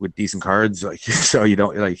with decent cards. Like, so you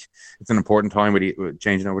don't, like, it's an important time with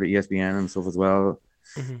changing over to ESPN and stuff as well.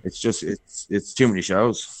 It's just it's too many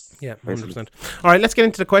shows. Yeah, 100%. All right, let's get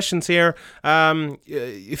into the questions here.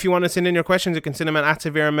 If you want to send in your questions, you can send them in at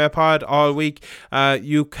Severe MMA Pod all week.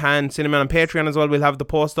 You can send them in on Patreon as well. We'll have the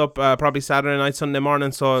post up probably Saturday night, Sunday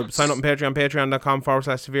morning. So sign up on Patreon,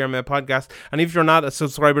 patreon.com/Severe MMA Podcast. And if you're not a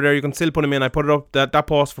subscriber there, you can still put them in. I put it up, that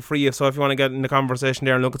post for free. So if you want to get in the conversation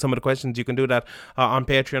there and look at some of the questions, you can do that on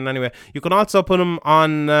Patreon anyway. You can also put them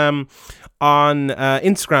on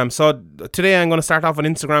Instagram. So today I'm going to start off with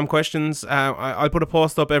Instagram questions. I'll put a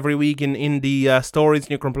post up every week in the stories,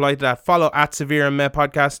 and you can reply to that. Follow at Severe MMA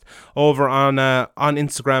Podcast over on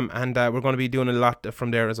Instagram, and we're going to be doing a lot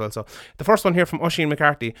from there as well. So the first one here from Oisin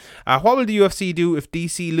McCarthy: what will the UFC do if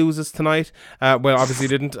DC loses tonight? Well, obviously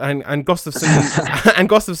didn't, and Gustafsson and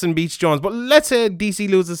Gustafsson beats Jones. But let's say DC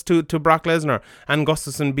loses to Brock Lesnar and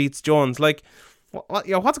Gustafsson beats Jones. Like,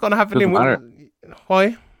 what's going to happen? Doesn't matter.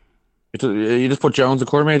 Why? You just put Jones and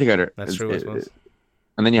Cormier together. That's true, I suppose.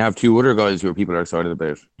 And then you have two other guys who people are excited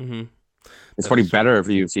about. It's probably better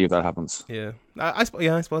for you to see if that happens. Yeah, I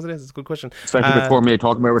suppose it is. It's a good question. Especially with Cormier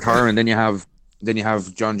talking about retiring, then you have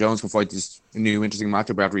John Jones can fight this new interesting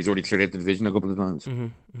matchup after he's already cleared out the division a couple of times.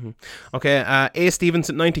 Okay, A Stevens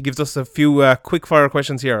at 90 gives us a few quick fire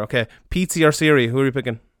questions here. Okay, Pizzi or Siri, who are you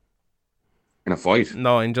picking? In a fight?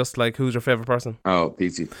 No, in just like, who's your favourite person? Oh,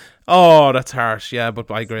 Pizzi. Oh, that's harsh. Yeah,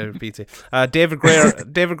 but I agree with Pizzi. David Gray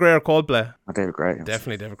or Coldplay? David Gray. Yes.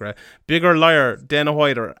 Definitely David Gray. Bigger liar, Dana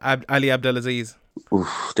White or Ali Abdelaziz?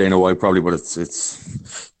 Dana White probably, but it's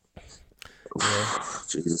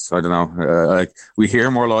Jesus, I don't know. Like, we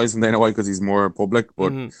hear more lies from Dana White because he's more public,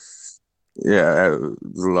 but yeah,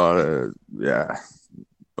 there's a lot of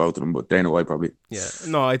both of them, but Dana White probably. Yeah,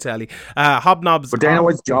 no, I'd say Ali. Hobnobs. But Dana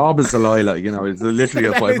White's job is to lie, like, you know, it's literally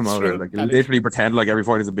a fight promoter. Like, literally pretend like every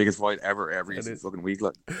fight is the biggest fight ever every fucking week.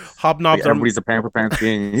 Like, Hobnobs. Like, everybody's a pound for pound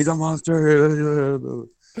king. He's a monster.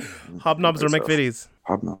 Hobnobs or McVitie's?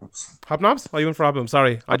 Hobnobs. Oh, you went for Hobnobs.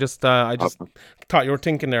 Sorry, I just thought you were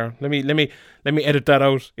thinking there. Let me edit that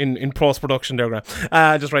out in post production there, Graham.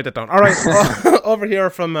 Just write that down. All right, over here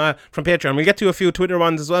from Patreon. We'll get to a few Twitter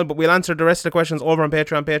ones as well, but we'll answer the rest of the questions over on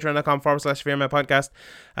Patreon, patreon.com/Severe MMA Podcast.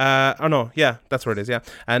 Oh no, yeah, that's where it is. Yeah,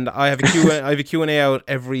 and I have a Q&A out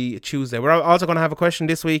every Tuesday. We're also going to have a question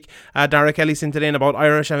this week. Dara Kelly sent it in about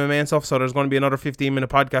Irish MMA and stuff, so there's going to be another 15-minute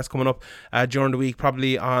podcast coming up during the week,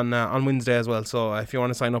 probably on Wednesday as well. So if you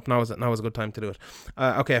want to sign up, now is a good time to do it.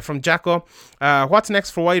 Okay, from Jacko, what's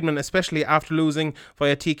next for Weidman, especially after losing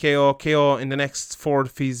via TKO KO in the next 4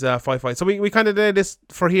 of his 5 fights? So we kind of did this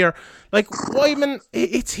for here. Like, Weidman,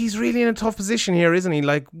 he's really in a tough position here, isn't he?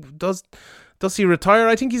 Like, does he retire?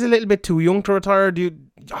 I think he's a little bit too young to retire.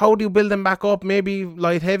 How do you build him back up? Maybe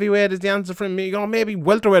light heavyweight is the answer for him. You know, maybe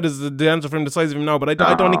welterweight is the answer for him, the size of him now. But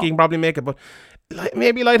I don't think he can probably make it. But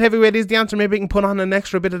maybe light heavyweight is the answer. Maybe he can put on an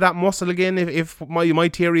extra bit of that muscle again if my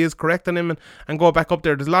theory is correct on him, and go back up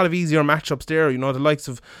there. There's a lot of easier matchups there. You know, the likes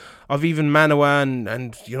of even Manoa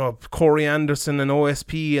and you know, Corey Anderson and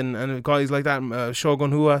OSP and guys like that,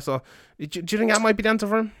 Shogun Hua. So do you think that might be the answer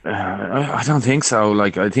for him? I don't think so.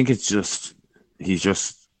 Like, I think it's just he's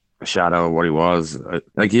just a shadow of what he was.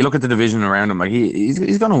 Like, you look at the division around him, like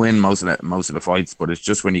he's going to win most of the fights, but it's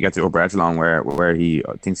just when you get to upper echelon where he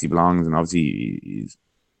thinks he belongs, and obviously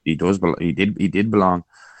he did belong.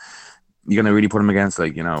 You're going to really put him against,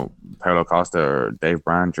 like, you know, Paulo Costa or Dave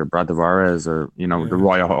Branch or Brad Tavares or, you know, the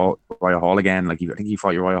Roya Hall again. Like, I think he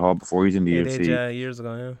fought Roya Hall before he was in the UFC. Years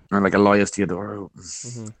ago, yeah. And like Elias Teodoro,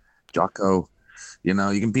 Jocko. You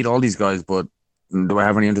know, you can beat all these guys, but do I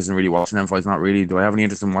have any interest in really watching them fights? Not really. Do I have any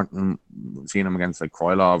interest in seeing them against like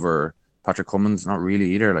Krylov or Patrick Cummins? Not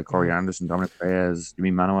really either. Like Corey Anderson, Dominic Reyes,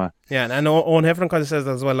 Jimmy Manoa. Yeah, and Owen Heffernan kind of says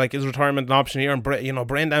that as well. Like, is retirement an option here? And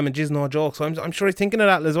brain damage is no joke. So I'm sure he's thinking of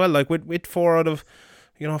that as well. Like with 4 out of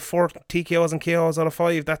 4 TKOs and KOs out of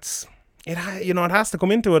 5. That's it has to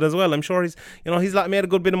come into it as well. I'm sure he's like made a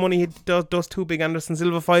good bit of money. He does 2 big Anderson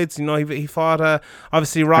Silva fights. He fought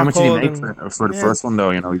obviously Rockhold. How much did he make for the first one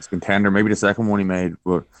though? He's contender. Maybe the second one he made,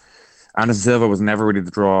 but Anderson Silva was never really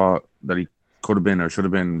the draw that he could have been or should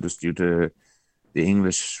have been, just due to the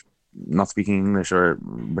English, not speaking English or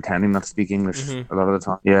pretending not to speak English a lot of the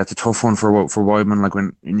time. Yeah, it's a tough one for Weidman. Like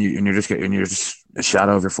when you're just a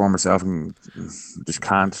shadow of your former self and just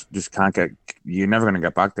can't get. You're never going to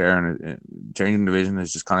get back there, and changing division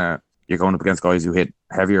is just kind of, you're going up against guys who hit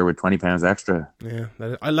heavier with 20 pounds extra. Yeah,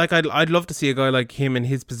 I'd love to see a guy like him in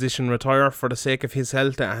his position retire for the sake of his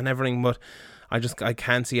health and everything, but I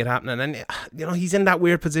can't see it happening. And he's in that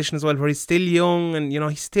weird position as well, where he's still young and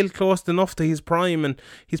he's still close enough to his prime, and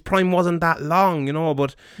his prime wasn't that long,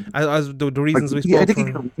 but as the reasons we spoke. I think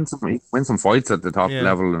he can win some fights at the top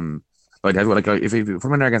level, and like if he put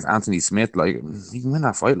him in there against Anthony Smith, like he can win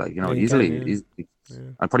that fight, like easily.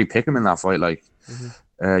 I'd probably pick him in that fight, like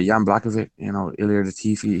Jan Blachowicz, Ilir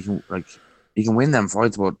Latifi. He can win them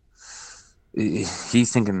fights, but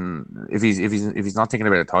he's thinking, if he's not thinking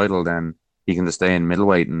about a title, then he can just stay in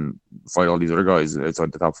middleweight and fight all these other guys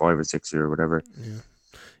outside the top 5 or 6 or whatever.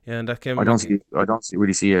 Yeah, and that came. I don't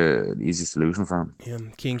really see an easy solution for him. Yeah,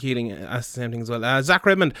 Cian Keeling asked the same thing as well. Zach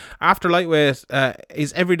Redmond, after lightweight,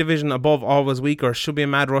 is every division above always weak, or should be a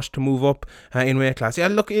mad rush to move up in weight class? Yeah,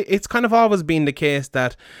 look, it's kind of always been the case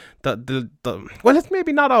that well, it's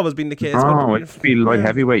maybe not always been the case. No, it's been light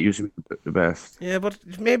heavyweight usually the best. Yeah, but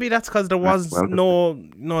maybe that's because there was no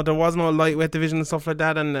lightweight division and stuff like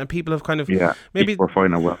that, and people have kind of maybe we're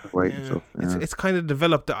fighting a welterweight and stuff. Yeah. It's kind of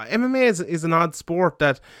developed. MMA is an odd sport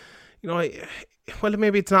that, well,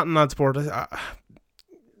 maybe it's not an odd sport.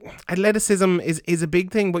 Athleticism is a big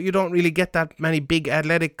thing, but you don't really get that many big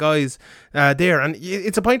athletic guys there, and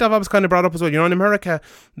it's a point I've always kind of brought up as well. In America,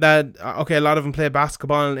 that a lot of them play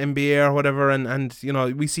basketball and NBA or whatever, and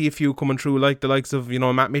we see a few coming through, like the likes of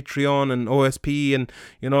Matt Mitrione and OSP, and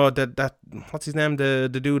that what's his name, the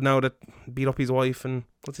dude now that beat up his wife, and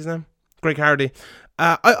what's his name, Greg Hardy.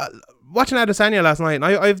 Watching Adesanya last night, and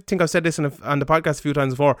I think I've said this on the podcast a few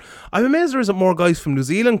times before, I'm amazed there isn't more guys from New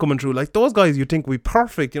Zealand coming through. Like, those guys you'd think would be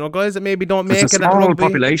perfect, guys that maybe don't make it. It's a small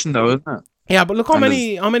population though, isn't it? Yeah, but look how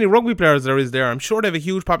many rugby players there is there. I'm sure they have a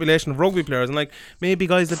huge population of rugby players, and like maybe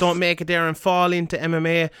guys that don't make it there and fall into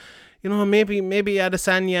MMA. Maybe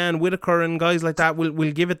Adesanya and Whitaker and guys like that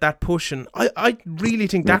will give it that push, and I really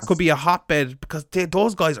think that could be a hotbed, because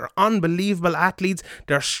those guys are unbelievable athletes.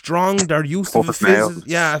 They're strong. They're used to the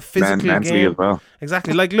physical game. As well.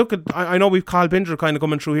 Exactly. Like, look at, I know we've Carl Binder kind of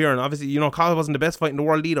coming through here, and obviously Carl wasn't the best fight in the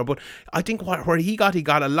world either, but I think where he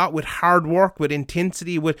got a lot with hard work, with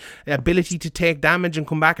intensity, with ability to take damage and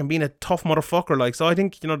come back and being a tough motherfucker. Like, so I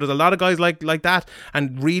think there's a lot of guys like that,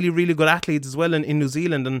 and really really good athletes as well in New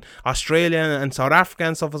Zealand and Australia and South Africa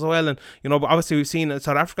and stuff as well. And but obviously we've seen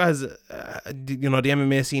South Africa has the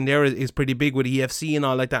MMA scene there is pretty big with EFC and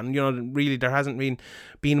all like that, and really there hasn't been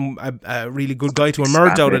a really good guy to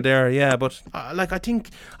emerge out of there. Yeah, but I think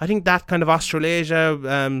that kind of Australasia,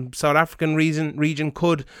 South African region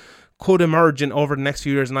could emerge over the next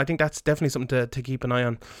few years, and I think that's definitely something to keep an eye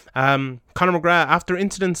on. Conor McGrath, after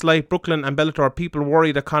incidents like Brooklyn and Bellator, people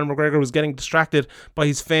worried that Conor McGregor was getting distracted by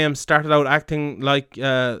his fame, started out acting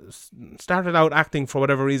for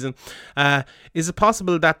whatever reason. Is it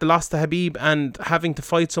possible that the loss to Habib and having to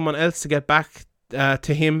fight someone else to get back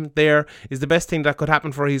to him there is the best thing that could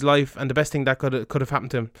happen for his life, and the best thing that could have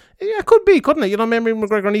happened to him? Yeah, it could be, couldn't it? Maybe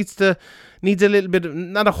McGregor needs a little bit,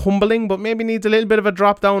 not a humbling, but maybe needs a little bit of a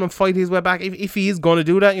drop down and fight his way back if he is going to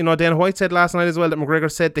do that. Dana White said last night as well that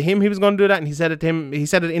McGregor said to him he was going to do that, and he said it in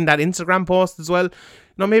that Instagram post as well.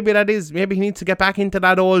 Maybe he needs to get back into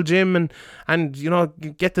that old gym and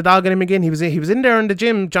get the dog in him again. He was in there in the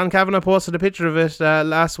gym. John Kavanagh posted a picture of it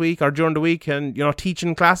last week or during the week, and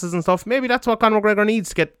teaching classes and stuff. Maybe that's what Conor McGregor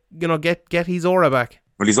needs to get his aura back.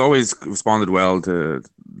 Well, he's always responded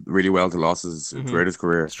really well to losses throughout his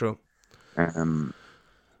career. It's true.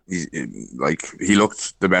 He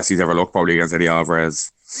looked the best he's ever looked, probably, against Eddie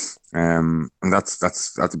Alvarez, and that's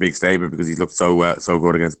a big statement, because he's looked so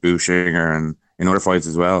good against Buchinger and in other fights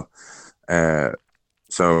as well.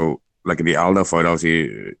 So like in the Aldo fight,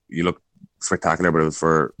 obviously you look spectacular, but it was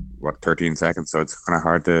for 13 seconds, so it's kind of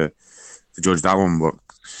hard to judge that one. But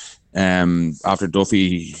after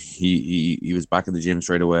Duffy, he was back in the gym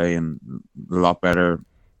straight away and a lot better.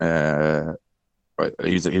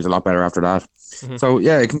 He was a lot better after that. Mm-hmm. So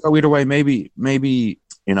yeah, it can go either way. Maybe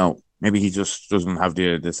he just doesn't have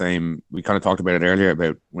the same. We kind of talked about it earlier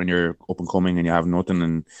about when you're up and coming and you have nothing,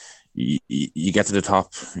 and you get to the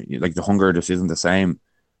top, like the hunger just isn't the same.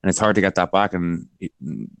 it's hard to get that back. And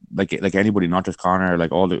like anybody, not just Conor,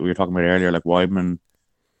 like all that we were talking about earlier, like Weidman,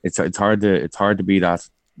 it's hard to be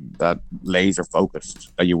that laser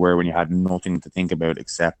focused that you were when you had nothing to think about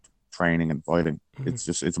except training and fighting.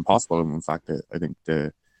 It's impossible. In fact, I think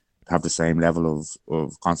to have the same level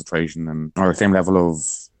of concentration or same level of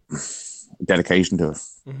dedication to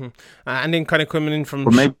it. And then kind of coming in from,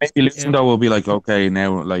 but maybe losing though will be like, okay,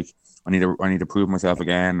 now like I need to prove myself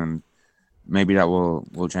again, and maybe that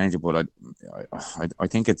will change it. But I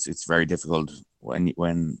think it's very difficult when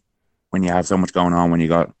you have so much going on, when you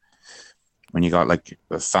got like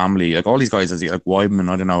a family, like all these guys, like Weidman,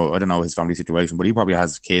 I don't know his family situation, but he probably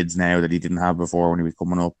has kids now that he didn't have before when he was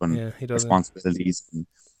coming up, and responsibilities. And,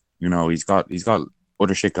 you know, he's got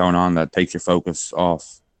other shit going on that takes your focus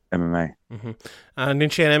off MMA. And then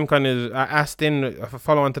Shane M kind of asked in a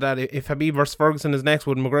follow on to that, if Khabib versus Ferguson is next,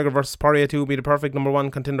 would McGregor versus Poirier 2 be the perfect number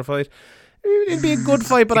one contender fight? It'd be a good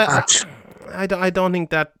fight, but I don't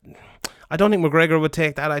think McGregor would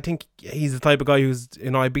take that. I think he's the type of guy who's,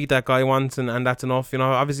 you know, I beat that guy once and that's enough. You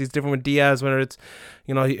know, obviously it's different with Diaz, whether it's,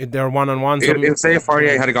 you know, they're one-on-one. If say if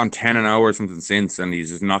Poirier had gone 10-0 or something since, and he's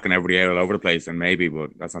just knocking everybody out all over the place, then maybe, but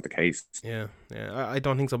that's not the case. Yeah, I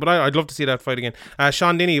don't think so. But I'd love to see that fight again.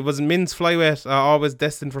 Sean Denny, was Min's flyweight always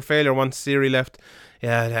destined for failure once Siri left?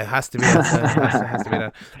 Yeah, it has to be. It has to be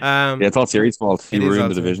that. Yeah, it's all Siri's fault. He ruined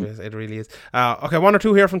the division. It really is. Okay, one or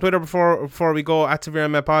two here from Twitter before we go at Severe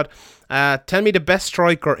MMA Pod. Tell me the best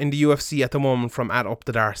striker in the UFC at the moment from Up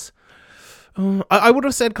the Darts. I would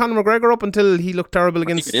have said Conor McGregor up until he looked terrible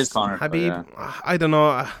against it is Conor, Khabib. Yeah. I don't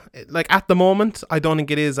know. Like at the moment, I don't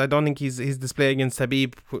think it is. I don't think his display against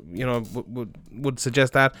Khabib, you know, would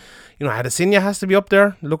suggest that. You know, Adesanya has to be up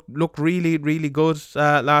there. Looked really, really good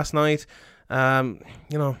last night. You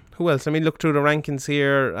know, who else? Let me look through the rankings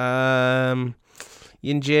here.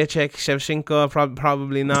 Jędrzejczyk, Shevchenko,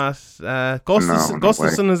 probably not.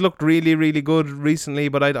 Gustafsson has looked really, really good recently,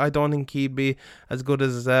 but I don't think he'd be as good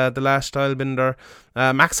as the last stylebender.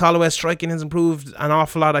 Max Holloway's striking has improved an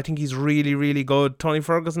awful lot. I think he's really, really good. Tony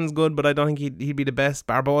Ferguson's good, but I don't think he'd be the best.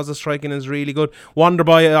 Barboza's striking is really good.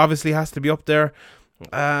 Wonderboy obviously has to be up there.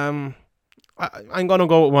 I'm going to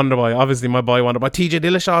go with Wonderboy. Obviously, my boy Wonderboy. TJ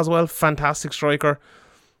Dillashaw as well. Fantastic striker.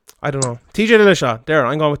 I don't know. TJ Dillashaw. There,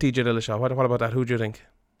 I'm going with TJ Dillashaw. What about that? Who do you think?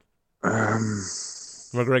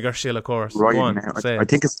 McGregor still, of course. Right now, I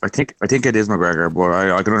think it is McGregor, but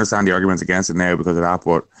I can understand the arguments against it now because of that.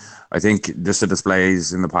 But I think just the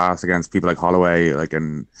displays in the past against people like Holloway, like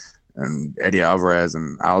and Eddie Alvarez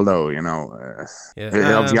and Aldo, you know,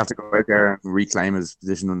 obviously have to go out there and reclaim his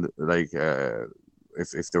position. Like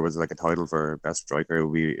if there was like a title for best striker, it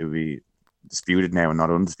would be disputed now and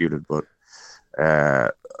not undisputed. But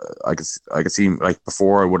I could see, like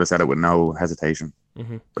before I would have said it with no hesitation,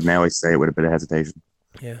 but now I say it with a bit of hesitation.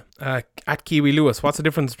 Yeah. At Kiwi Lewis, what's the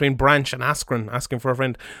difference between Branch and Askren? Asking for a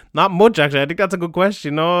friend. Not much, actually. I think that's a good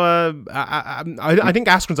question. No, I think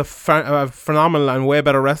Askren's a phenomenal and way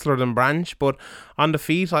better wrestler than Branch, but on the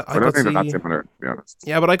feet, I don't think see that's similar, to be honest.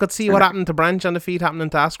 Yeah, but I could see what happened to Branch on the feet happening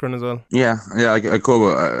to Askren as well. Yeah, I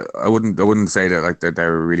could. I wouldn't say that like that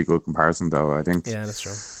they're a really good comparison, though. I think. Yeah, that's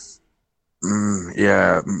true.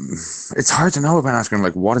 It's hard to know about Askren.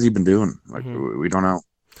 Like, what has he been doing? Like, we don't know.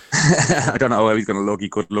 I don't know how he's going to look. He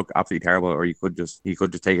could look absolutely terrible, or he could just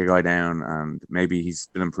take a guy down, and maybe he's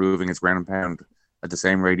been improving his ground and pound at the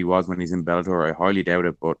same rate he was when he's in Bellator. I highly doubt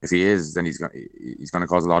it, but if he is, then he's going to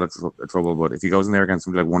cause a lot of trouble. But if he goes in there against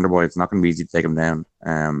somebody like Wonderboy, it's not going to be easy to take him down,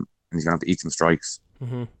 and he's going to have to eat some strikes.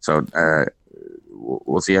 So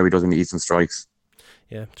we'll see how he does when he eats some strikes.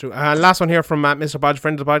 Yeah, true. Last one here from Mr. Podge,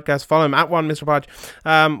 friend of the podcast. Follow him at one, Mr. Podge.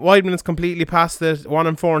 Weidman is completely past it.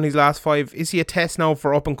 1-4 in his last 5. Is he a test now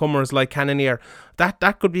for up and comers like Cannonier?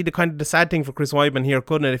 That could be the sad thing for Chris Weidman here,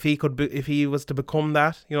 couldn't it? If he was to become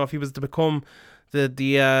that, you know, if he was to become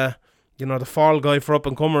the fall guy for up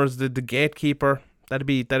and comers, the gatekeeper. That'd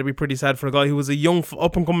be pretty sad for a guy who was a young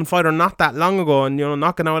up and coming fighter not that long ago, and you know,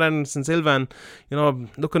 knocking out Anderson Silva and, you know,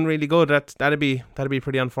 looking really good. That'd be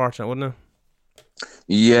pretty unfortunate, wouldn't it?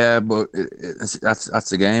 Yeah, but that's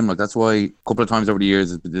the game. Like, that's why a couple of times over the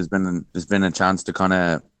years there's been a chance to kind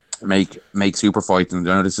of make super fights. And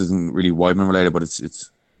I know this isn't really Weidman related, but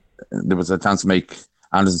there was a chance to make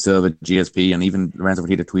Anderson Silva GSP, and even Lorenzo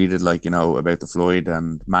Fertitta tweeted, like, you know, about the Floyd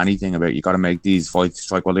and Manny thing, about you got to make these fights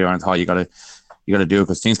strike while they aren't hot. You got to do it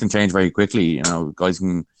because things can change very quickly. You know, guys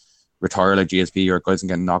can retire like GSP, or guys can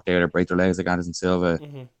get knocked out or break their legs like Anderson Silva.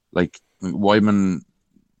 Like Weidman.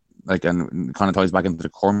 Like, and kind of ties back into the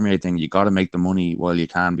Cormier thing. You got to make the money while you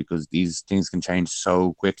can, because these things can change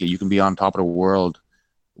so quickly. You can be on top of the world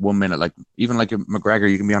 1 minute. Like even like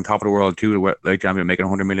McGregor, you can be on top of the world too, like champion, making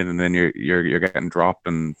 100 million, and then you're getting dropped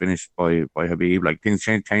and finished by Habib. Like things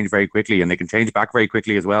change very quickly, and they can change back very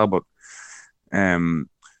quickly as well. But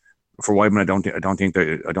for Weidman, I think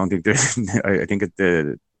it's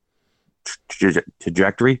the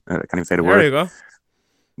trajectory. I can't even say the word. There you go.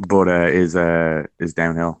 But is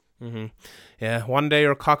downhill. Mm-hmm. Yeah, one day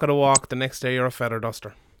you're a cock of the walk, the next day you're a feather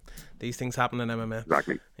duster. These things happen in MMA.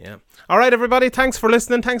 Exactly. Yeah. All right, everybody. Thanks for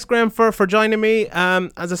listening. Thanks, Graham, for joining me.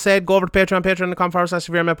 As I said, go over to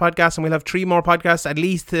patreon.com/SevereMMA podcast, and we'll have 3 more podcasts at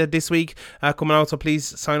least this week coming out. So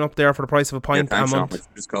please sign up there for the price of a pint a month. It's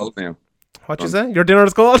just cold now. What you say? Your dinner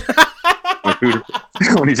is cold? My food.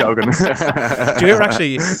 Only joking. Do you hear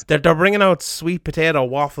actually? They're bringing out sweet potato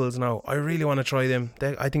waffles now. I really want to try them.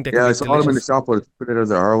 I think they. Yeah, can I be saw delicious. them in the shop, but potatoes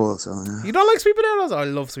are horrible. So yeah. You don't like sweet potatoes? I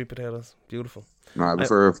love sweet potatoes. Beautiful. No, I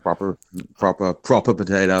prefer proper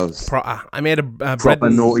potatoes. I made a bread Proper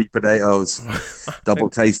naughty potatoes. Double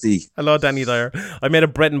tasty. Hello, Danny Dyer. I made a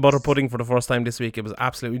bread and butter pudding for the first time this week. It was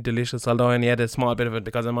absolutely delicious, although I only had a small bit of it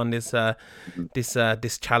because I'm on this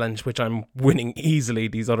this challenge, which I'm winning easily.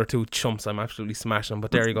 These other 2 chumps, I'm absolutely smashing them.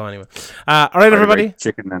 But there you go anyway. All right, everybody.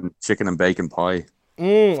 Chicken and bacon pie.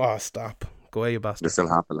 Oh, stop. Go away, you bastard. There's still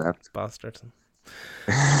half left. Bastard.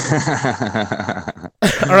 All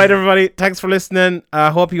right, everybody. Thanks for listening. I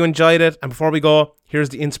hope you enjoyed it. And before we go, here's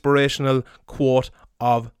the inspirational quote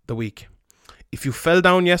of the week. If you fell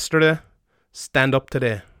down yesterday, stand up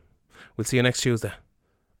today. We'll see you next Tuesday.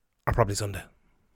 Or probably Sunday.